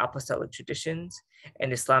between our apostolic traditions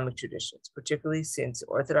and Islamic traditions, particularly since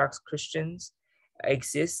Orthodox Christians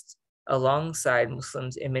exist alongside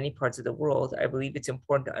Muslims in many parts of the world. I believe it's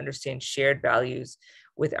important to understand shared values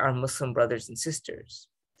with our Muslim brothers and sisters.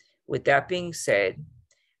 With that being said,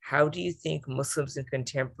 how do you think Muslims in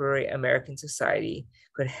contemporary American society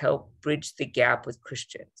could help bridge the gap with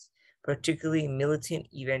Christians, particularly militant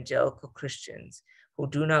evangelical Christians who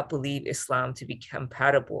do not believe Islam to be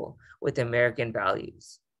compatible with American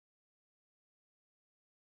values?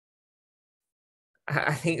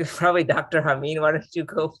 I think probably Dr. Hamin, why don't you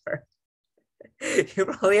go first? You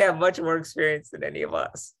probably have much more experience than any of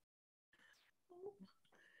us.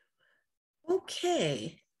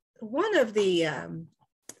 Okay. One of the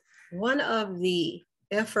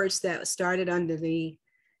efforts that started under the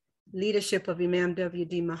leadership of Imam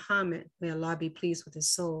W.D. Muhammad, may Allah be pleased with his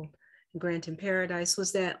soul and grant him paradise,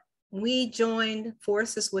 was that we joined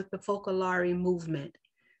forces with the Focolare movement,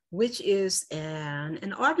 which is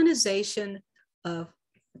an organization of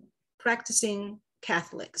practicing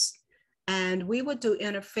Catholics And we would do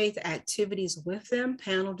interfaith activities with them,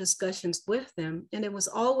 panel discussions with them, and it was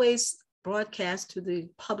always broadcast to the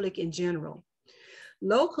public in general.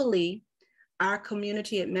 Locally, our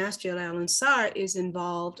community at Masjid Al-Ansar is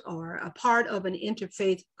involved or a part of an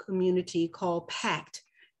interfaith community called PACT,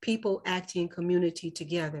 People Acting Community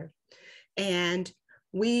Together. And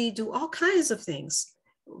we do all kinds of things.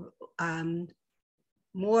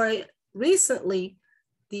 More recently,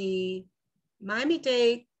 the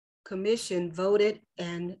Miami-Dade Commission voted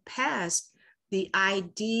and passed the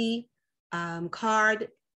ID card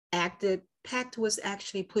act that PACT was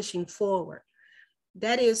actually pushing forward.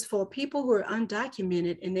 That is for people who are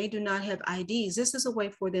undocumented and they do not have IDs. This is a way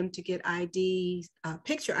for them to get IDs,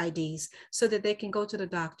 picture IDs, so that they can go to the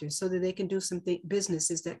doctor, so that they can do some business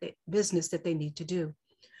that they need to do.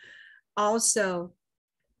 Also,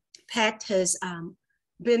 PACT has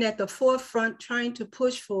been at the forefront trying to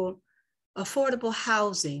push for affordable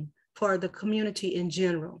housing for the community in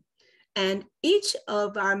general. And each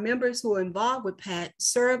of our members who are involved with PACT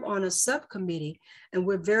serve on a subcommittee, and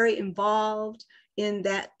we're very involved in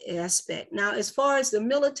that aspect. Now, as far as the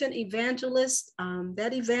militant evangelist,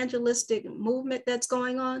 that evangelistic movement that's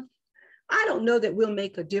going on, I don't know that we'll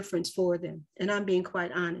make a difference for them. And I'm being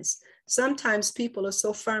quite honest. Sometimes people are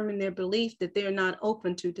so firm in their belief that they're not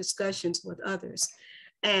open to discussions with others.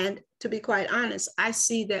 And to be quite honest, I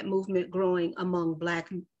see that movement growing among Black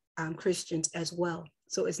Christians as well.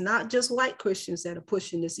 So it's not just white Christians that are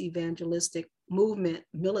pushing this evangelistic movement,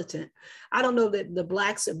 militant. I don't know that the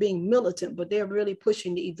Blacks are being militant, but they're really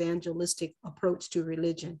pushing the evangelistic approach to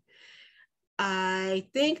religion. I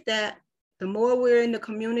think that the more we're in the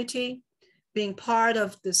community, being part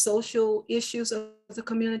of the social issues of the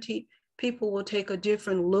community, people will take a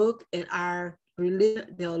different look at our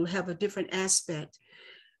religion. They'll have a different aspect.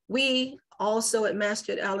 We also at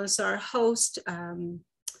Masjid Al-Ansar host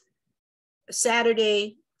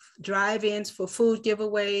Saturday drive-ins for food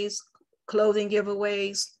giveaways, clothing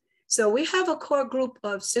giveaways. So we have a core group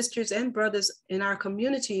of sisters and brothers in our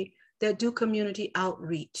community that do community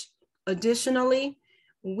outreach. Additionally,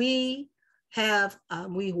 we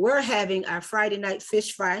were having our Friday night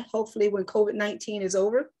fish fry. Hopefully when COVID-19 is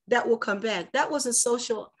over, that will come back. That was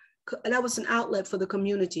an outlet for the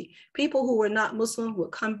community. People who were not Muslim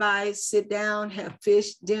would come by, sit down, have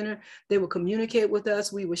fish, dinner. They would communicate with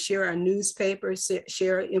us. We would share our newspapers,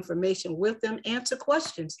 share information with them, answer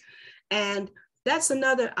questions. And that's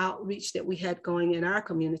another outreach that we had going in our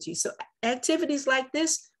community. So activities like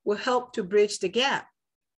this will help to bridge the gap,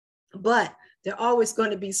 but there are always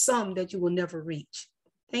going to be some that you will never reach.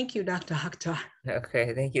 Thank you, Dr. Akhtar.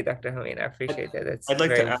 Okay, thank you, Dr. Hamin. I appreciate that. I'd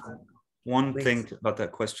like to add one thing about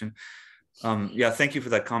that question. Yeah, thank you for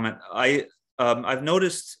that comment. I've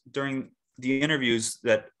noticed during the interviews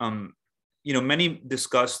that many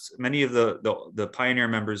of the pioneer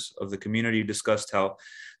members of the community discussed how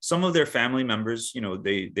some of their family members,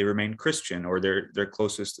 they remained Christian, or their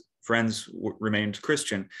closest friends remained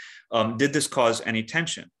Christian. Did this cause any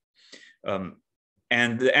tension?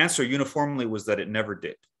 And the answer uniformly was that it never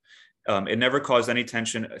did. It never caused any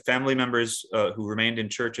tension. Family members who remained in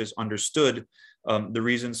churches understood the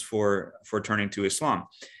reasons for turning to Islam.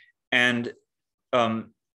 And the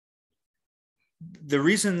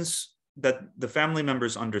reasons that the family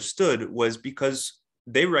members understood was because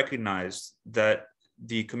they recognized that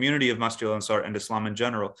the community of Masjid Al-Ansar and Islam in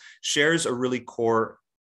general shares a really core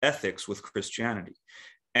ethics with Christianity.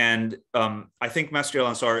 And I think Masjid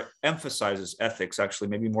Al-Ansar emphasizes ethics, actually,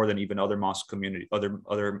 maybe more than even other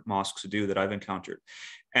other mosques do that I've encountered.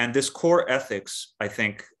 And this core ethics, I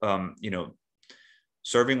think,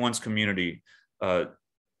 serving one's community,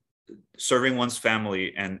 serving one's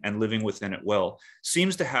family, and living within it well,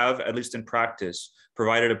 seems to have, at least in practice,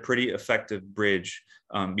 provided a pretty effective bridge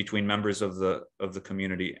between members of the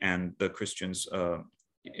community and the Christians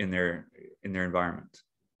in their environment.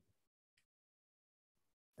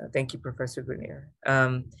 Thank you, Professor Grenier.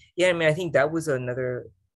 Yeah, I mean, I think that was another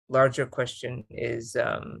larger question is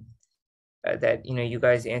that, you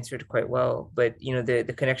guys answered quite well, but,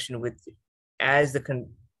 the connection with, as the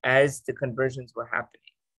conversions were happening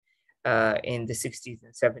in the 60s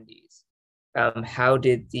and 70s, how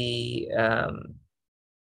did the,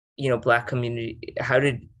 Black community, how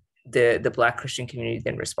did the Black Christian community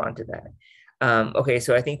then respond to that? Okay,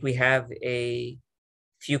 so I think we have a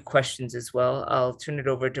few questions as well. I'll turn it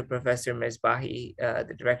over to Professor Mesbahi,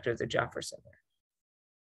 the director of the Jaffer Center.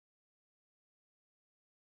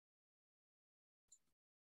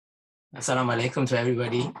 Assalamu alaikum to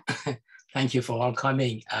everybody. Thank you for all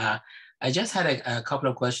coming. I just had a couple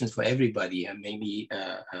of questions for everybody, and maybe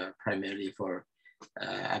primarily for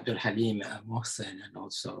Abdul-Haleem Muhsin and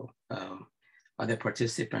also other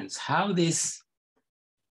participants, how this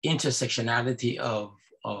intersectionality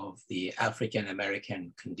of the African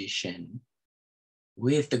American condition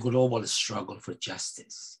with the global struggle for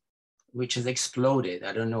justice, which has exploded.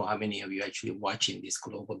 I don't know how many of you actually watching this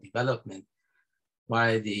global development,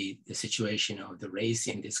 why the situation of the race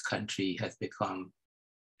in this country has become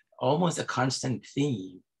almost a constant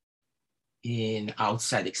theme in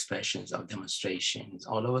outside expressions of demonstrations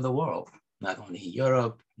all over the world, not only in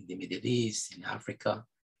Europe, in the Middle East, in Africa,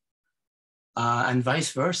 and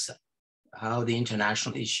vice versa, how the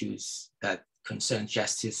international issues that concern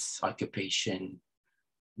justice, occupation,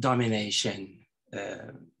 domination,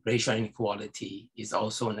 racial inequality is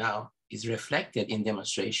also now is reflected in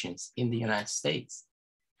demonstrations in the United States.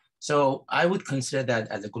 So I would consider that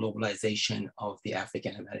as a globalization of the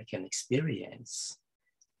African American experience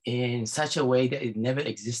in such a way that it never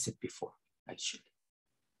existed before, actually.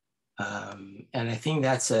 And I think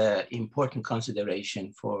that's an important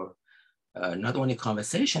consideration for not only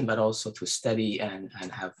conversation, but also to study and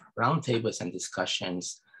have roundtables and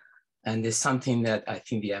discussions. And it's something that I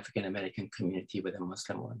think the African American community, whether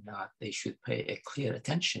Muslim or not, they should pay a clear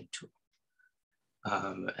attention to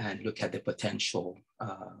and look at the potential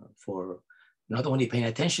for not only paying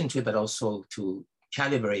attention to it, but also to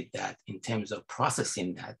calibrate that in terms of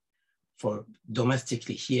processing that for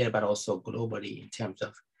domestically here, but also globally in terms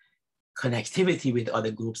of connectivity with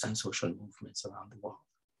other groups and social movements around the world.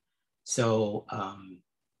 So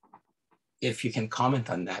if you can comment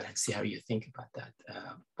on that and see how you think about that,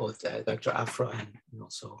 both Dr. Afrah and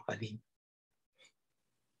also Haleem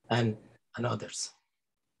and others.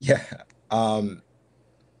 Yeah,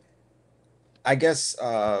 I guess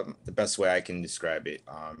the best way I can describe it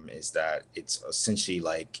is that it's essentially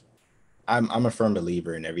like, I'm a firm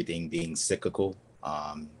believer in everything being cyclical.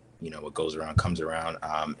 What goes around comes around.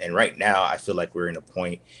 And right now I feel like we're in a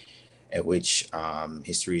point at which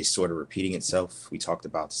history is sort of repeating itself. We talked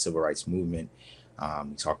about the civil rights movement.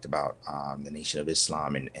 We talked about the Nation of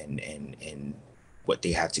Islam and what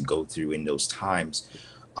they had to go through in those times.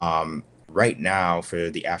 Right now, for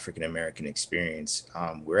the African American experience,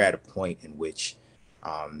 we're at a point in which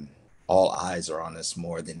all eyes are on us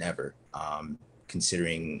more than ever,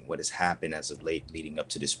 considering what has happened as of late leading up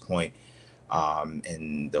to this point,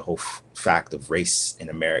 and the whole fact of race in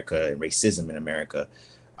America and racism in America.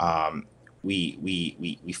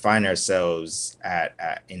 We find ourselves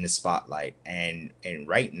in the spotlight, and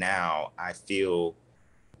right now I feel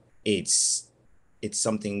it's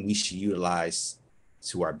something we should utilize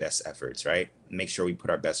to our best efforts, right? Make sure we put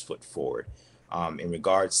our best foot forward. In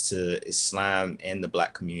regards to Islam and the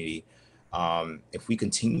Black community, if we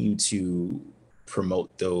continue to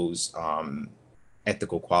promote those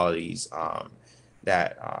ethical qualities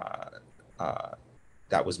that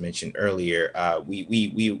was mentioned earlier,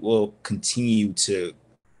 we will continue to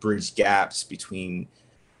bridge gaps between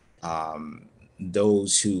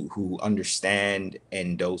those who understand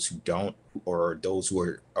and those who don't, or those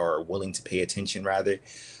who are willing to pay attention rather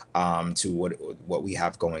to what we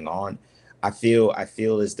have going on. I feel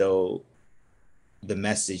as though the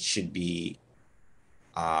message should be,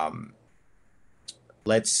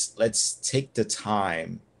 let's take the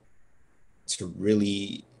time to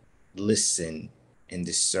really listen and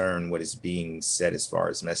discern what is being said as far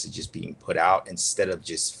as messages being put out, instead of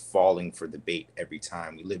just falling for the bait every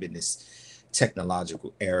time. We live in this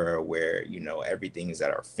technological era where everything is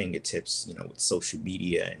at our fingertips, with social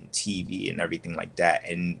media and TV and everything like that,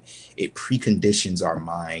 and it preconditions our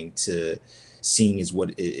mind to seeing is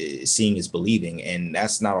believing, and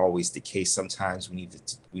that's not always the case. Sometimes we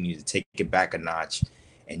need to take it back a notch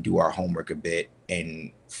and do our homework a bit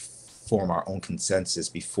and form our own consensus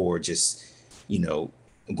before just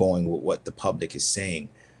going with what the public is saying,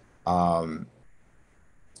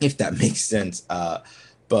 if that makes sense.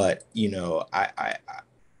 But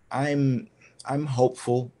I'm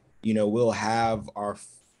hopeful. We'll have our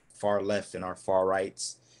far left and our far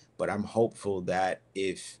rights, but I'm hopeful that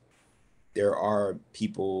if there are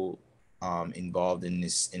people involved in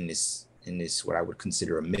this what I would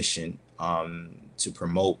consider a mission to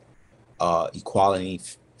promote equality,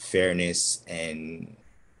 fairness, and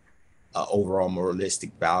overall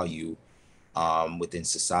moralistic value within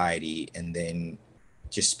society, and then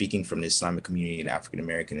just speaking from the Islamic community and African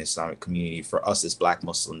American Islamic community, for us as Black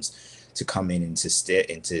Muslims to come in and to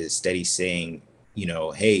steady saying,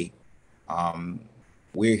 hey,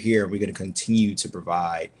 we're here. We're going to continue to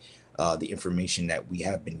provide the information that we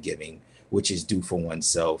have been giving, which is due for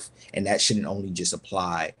oneself, and that shouldn't only just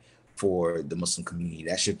apply for the Muslim community.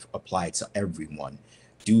 That should apply to everyone.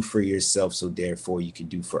 do for yourself, so therefore you can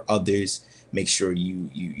do for others. Make sure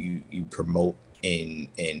you promote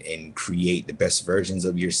and create the best versions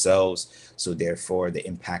of yourselves, so therefore the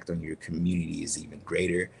impact on your community is even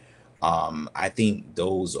greater. I think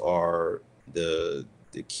those are the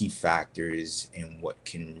key factors in what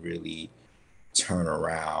can really turn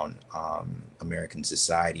around American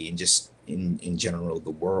society, and just in general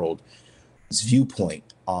the world's viewpoint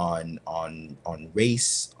on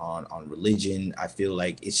race, on religion. I feel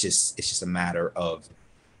like it's just a matter of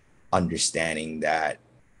understanding that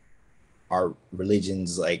our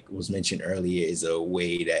religions, like was mentioned earlier, is a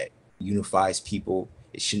way that unifies people.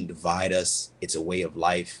 It shouldn't divide us. It's a way of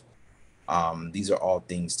life. These are all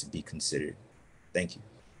things to be considered. Thank you.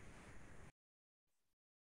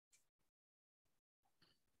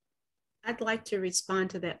 I'd like to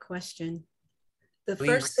respond to that question. The Please.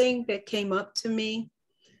 first thing that came up to me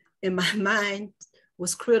in my mind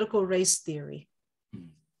was critical race theory.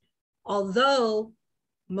 Although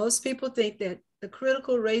most people think that the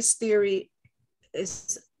critical race theory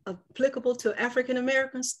is applicable to African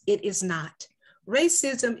Americans, it is not.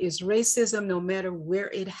 Racism is racism no matter where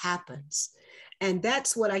it happens. And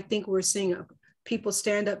that's what I think we're seeing people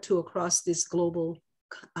stand up to across this global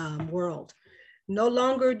world. No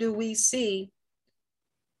longer do we see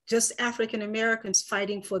just African Americans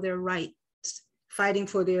fighting for their rights, fighting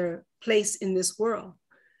for their place in this world.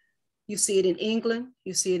 You see it in England,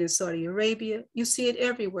 you see it in Saudi Arabia, you see it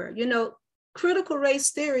everywhere. You know, critical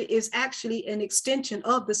race theory is actually an extension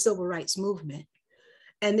of the civil rights movement.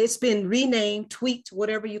 And it's been renamed, tweaked,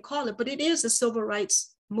 whatever you call it, but it is a civil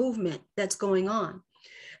rights movement that's going on.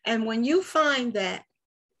 And when you find that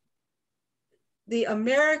the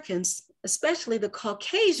Americans, especially the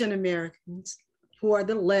Caucasian Americans, who are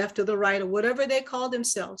the left or the right or whatever they call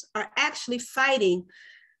themselves, are actually fighting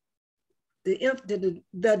the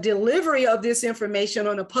delivery of this information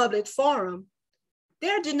on a public forum,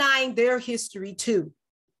 they're denying their history too.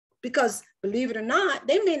 Because believe it or not,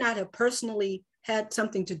 they may not have personally had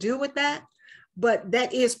something to do with that, but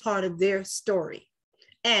that is part of their story.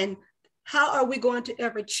 And how are we going to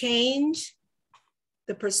ever change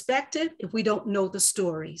the perspective if we don't know the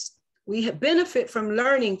stories? We benefit from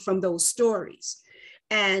learning from those stories.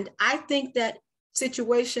 And I think that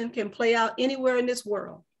situation can play out anywhere in this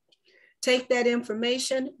world. Take that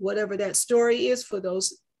information, whatever that story is for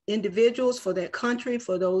those individuals, for that country,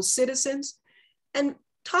 for those citizens, and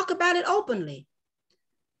talk about it openly.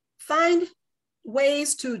 Find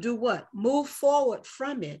ways to do what? Move forward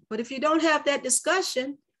from it. But if you don't have that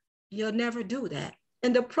discussion, you'll never do that.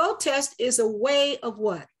 And the protest is a way of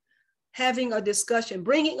what? Having a discussion,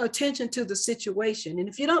 bringing attention to the situation. And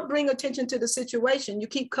if you don't bring attention to the situation, you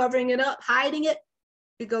keep covering it up, hiding it,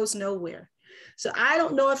 it goes nowhere. So I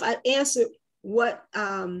don't know if I answered what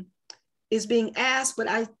is being asked, but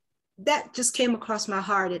that just came across my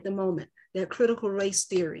heart at the moment, that critical race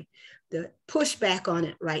theory, the pushback on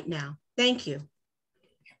it right now. Thank you.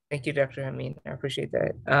 Thank you, Dr. Hamin. I appreciate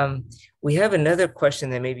that. We have another question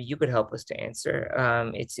that maybe you could help us to answer.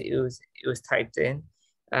 It was typed in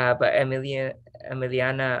by Emiliana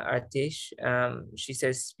Artish. She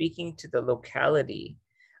says, speaking to the locality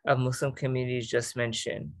of Muslim communities just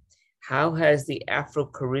mentioned, how has the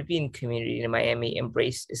Afro-Caribbean community in Miami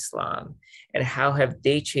embraced Islam, and how have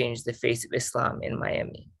they changed the face of Islam in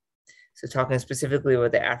Miami? So talking specifically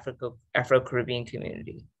about the Afro-Caribbean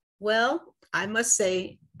community. Well, I must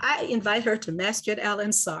say, I invite her to Masjid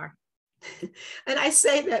Al-Ansar. And I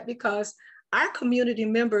say that because our community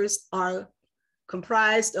members are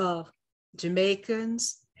comprised of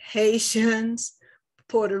Jamaicans, Haitians,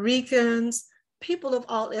 Puerto Ricans, people of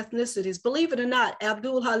all ethnicities. Believe it or not,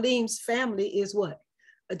 Abdul-Haleem's family is what?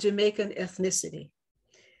 A Jamaican ethnicity.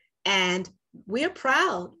 And we're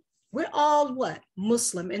proud. We're all what?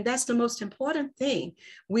 Muslim. And that's the most important thing.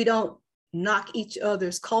 We don't knock each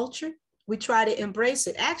other's culture. We try to embrace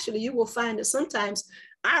it. Actually, you will find that sometimes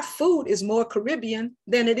our food is more Caribbean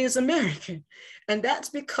than it is American. And that's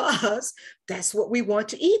because that's what we want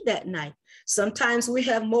to eat that night. Sometimes we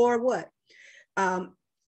have more what?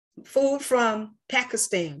 Food from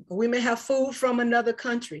Pakistan, or we may have food from another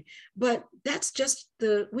country, but that's just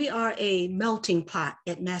we are a melting pot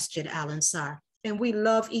at Masjid Al-Ansar, and we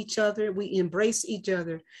love each other, we embrace each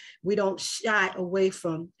other. We don't shy away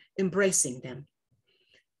from embracing them.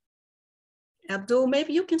 Abdul,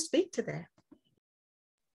 maybe you can speak to that.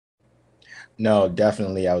 No,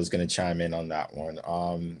 definitely. I was going to chime in on that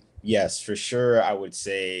one. Yes, for sure. I would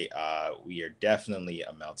say we are definitely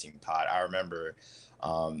a melting pot. I remember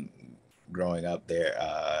growing up there,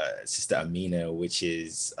 Sister Amina, which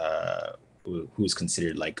is who's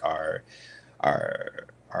considered like our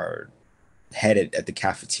head at the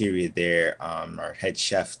cafeteria there, our head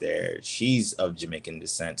chef there, she's of Jamaican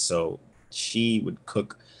descent, so she would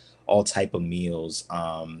cook all type of meals.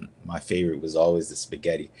 My favorite was always the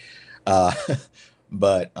spaghetti. Uh,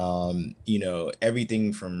 but you know,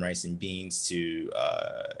 everything from rice and beans to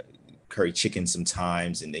curry chicken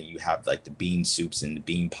sometimes, and then you have like the bean soups and the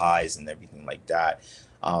bean pies and everything like that.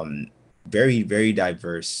 Um, very, very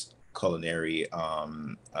diverse culinary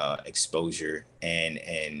exposure,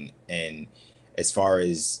 and as far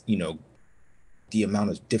as, you know, the amount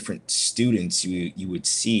of different students you would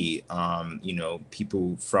see, you know,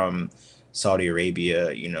 people from Saudi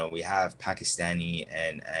Arabia, you know, we have Pakistani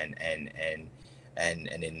and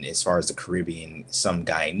then as far as the Caribbean, some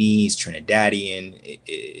Guyanese, Trinidadian,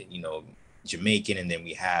 you know, Jamaican, and then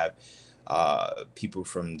we have people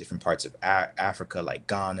from different parts of Africa, like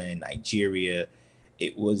Ghana and Nigeria.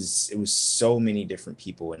 It was so many different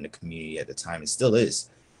people in the community at the time, and still is.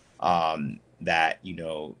 That, you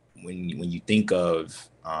know, when you think of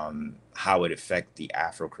how it affect the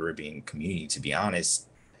Afro-Caribbean community, to be honest,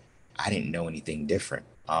 I didn't know anything different.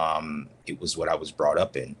 It was what I was brought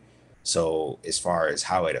up in. So as far as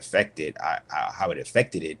how it affected, how it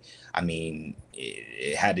affected it, I mean,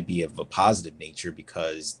 it had to be of a positive nature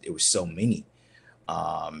because there were so many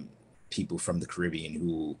um, people from the Caribbean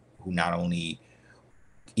who not only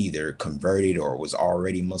either converted or was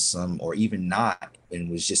already Muslim or even not, and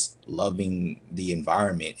was just loving the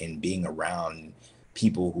environment and being around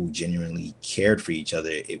people who genuinely cared for each other.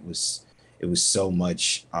 It was so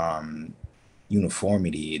much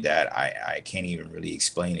uniformity that I can't even really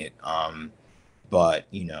explain it. But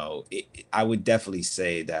you know, I would definitely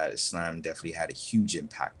say that Islam definitely had a huge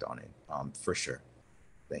impact on it, for sure.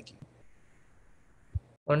 Thank you.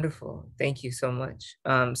 Wonderful. Thank you so much.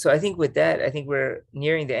 So I think with that, I think we're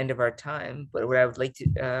nearing the end of our time, but what I would like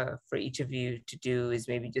to, for each of you to do is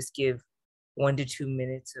maybe just give 1 to 2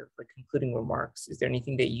 minutes of like concluding remarks. Is there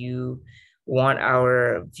anything that you want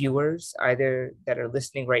our viewers, either that are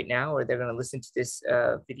listening right now or they're going to listen to this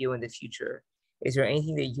video in the future? Is there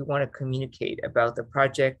anything that you want to communicate about the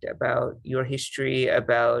project, about your history,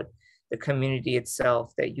 about the community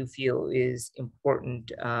itself that you feel is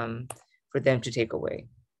important for them to take away?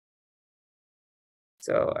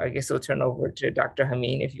 So I guess we'll turn over to Dr.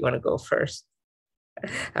 Hamin if you want to go first.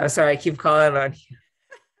 I'm sorry, I keep calling on you.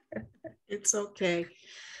 It's okay.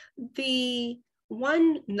 The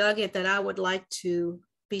one nugget that I would like to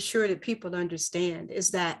be sure that people understand is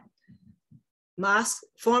that mosque,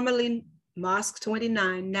 formerly Mosque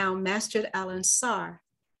 29, now Masjid Al-Ansar,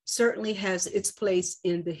 certainly has its place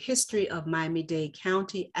in the history of Miami-Dade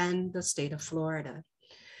County and the state of Florida.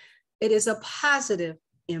 It is a positive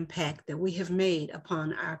impact that we have made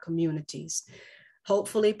upon our communities.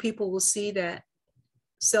 Hopefully people will see that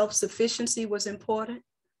self-sufficiency was important,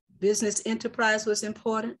 business enterprise was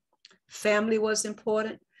important, family was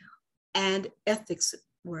important, and ethics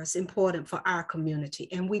was important for our community.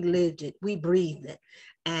 And we lived it, we breathed it.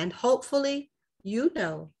 And hopefully, you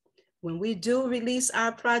know, when we do release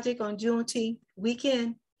our project on Juneteenth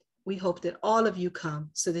weekend, we hope that all of you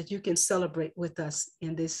come so that you can celebrate with us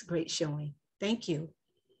in this great showing. Thank you.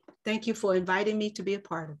 Thank you for inviting me to be a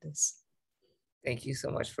part of this. Thank you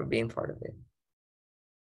so much for being part of it.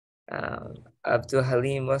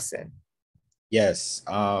 Abdul-Haleem Muhsin. Yes.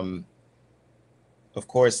 Of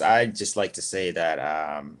course, I'd just like to say that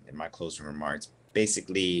in my closing remarks,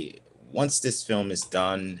 basically, once this film is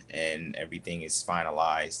done and everything is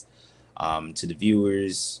finalized, to the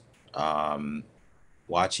viewers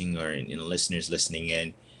watching or listeners listening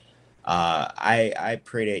in, I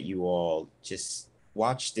pray that you all just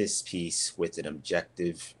watch this piece with an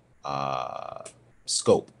objective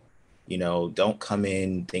scope. You know, don't come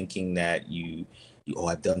in thinking that oh,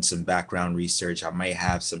 I've done some background research, I might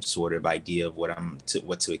have some sort of idea of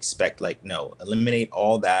what to expect. Like, no, eliminate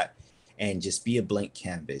all that and just be a blank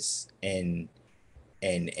canvas and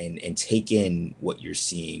take in what you're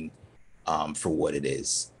seeing for what it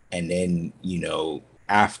is. And then, you know,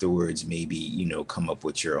 afterwards, maybe, you know, come up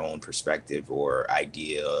with your own perspective or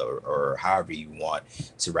idea or however you want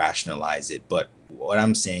to rationalize it. But what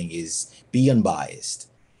I'm saying is be unbiased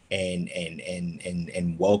and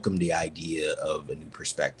welcome the idea of a new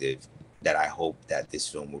perspective that I hope that this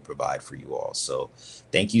film will provide for you all. So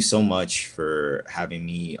thank you so much for having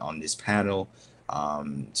me on this panel.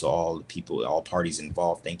 To all the people, all parties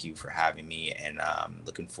involved, thank you for having me, and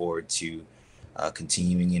looking forward to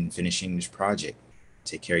continuing and finishing this project.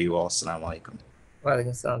 Take care, you all. Assalamu alaikum.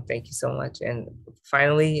 Walaikum salam. Thank you so much. And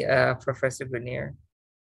finally, Professor Grenier.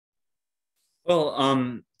 Well,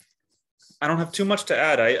 I don't have too much to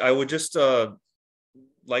add. I would just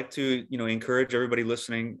like to, encourage everybody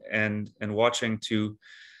listening and watching to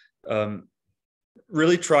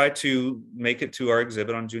really try to make it to our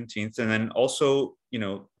exhibit on Juneteenth, and then also,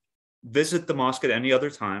 visit the mosque at any other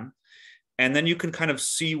time. And then you can kind of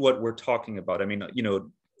see what we're talking about. I mean,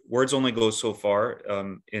 words only go so far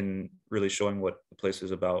in really showing what the place is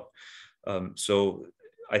about. So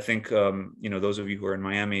I think, those of you who are in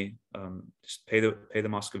Miami, just pay the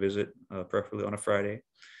mosque a visit, preferably on a Friday,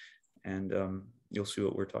 and you'll see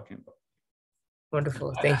what we're talking about.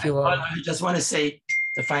 Wonderful. Thank you all. I just want to say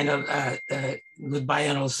the final goodbye,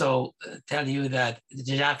 and also tell you that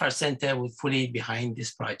the Jafar Center will fully behind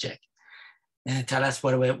this project, and tell us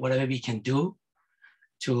whatever we can do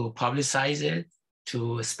to publicize it,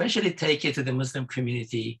 to especially take it to the Muslim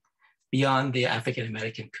community beyond the African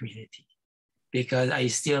American community, because I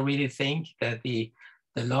still really think that the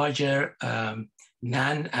larger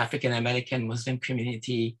non-African American Muslim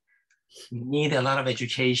community need a lot of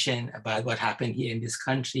education about what happened here in this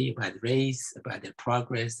country, about race, about their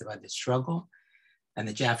progress, about the struggle. And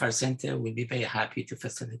the Jafar Center will be very happy to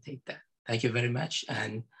facilitate that. Thank you very much.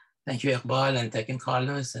 And thank you, Iqbal, and thank you,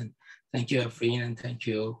 Carlos, and thank you, Afreen, and thank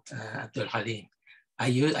you, Abdul-Haleem.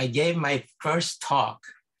 I gave my first talk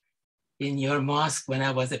in your mosque when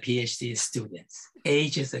I was a PhD student,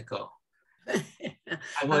 ages ago.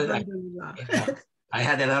 I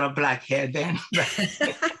had a lot of black hair then.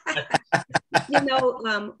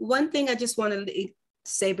 One thing I just want to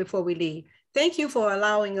say before we leave, thank you for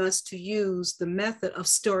allowing us to use the method of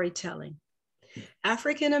storytelling.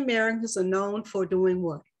 African Americans are known for doing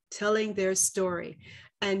what? Telling their story.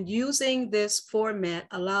 And using this format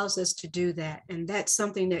allows us to do that. And that's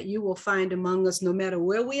something that you will find among us no matter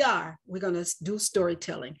where we are. We're going to do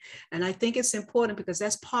storytelling. And I think it's important because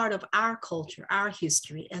that's part of our culture, our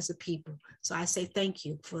history as a people. So I say thank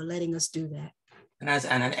you for letting us do that. And as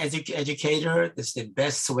an educator, it's the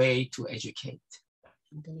best way to educate.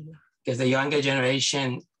 Because the younger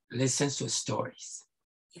generation listens to stories.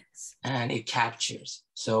 Yes. And it captures.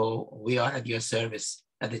 So we are at your service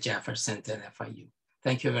at the Jafar Center and FIU.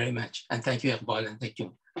 Thank you very much. And thank you, Iqbal, and thank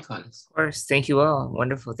you, Carlos. Of course. Thank you all.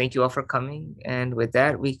 Wonderful. Thank you all for coming. And with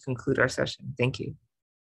that, we conclude our session. Thank you.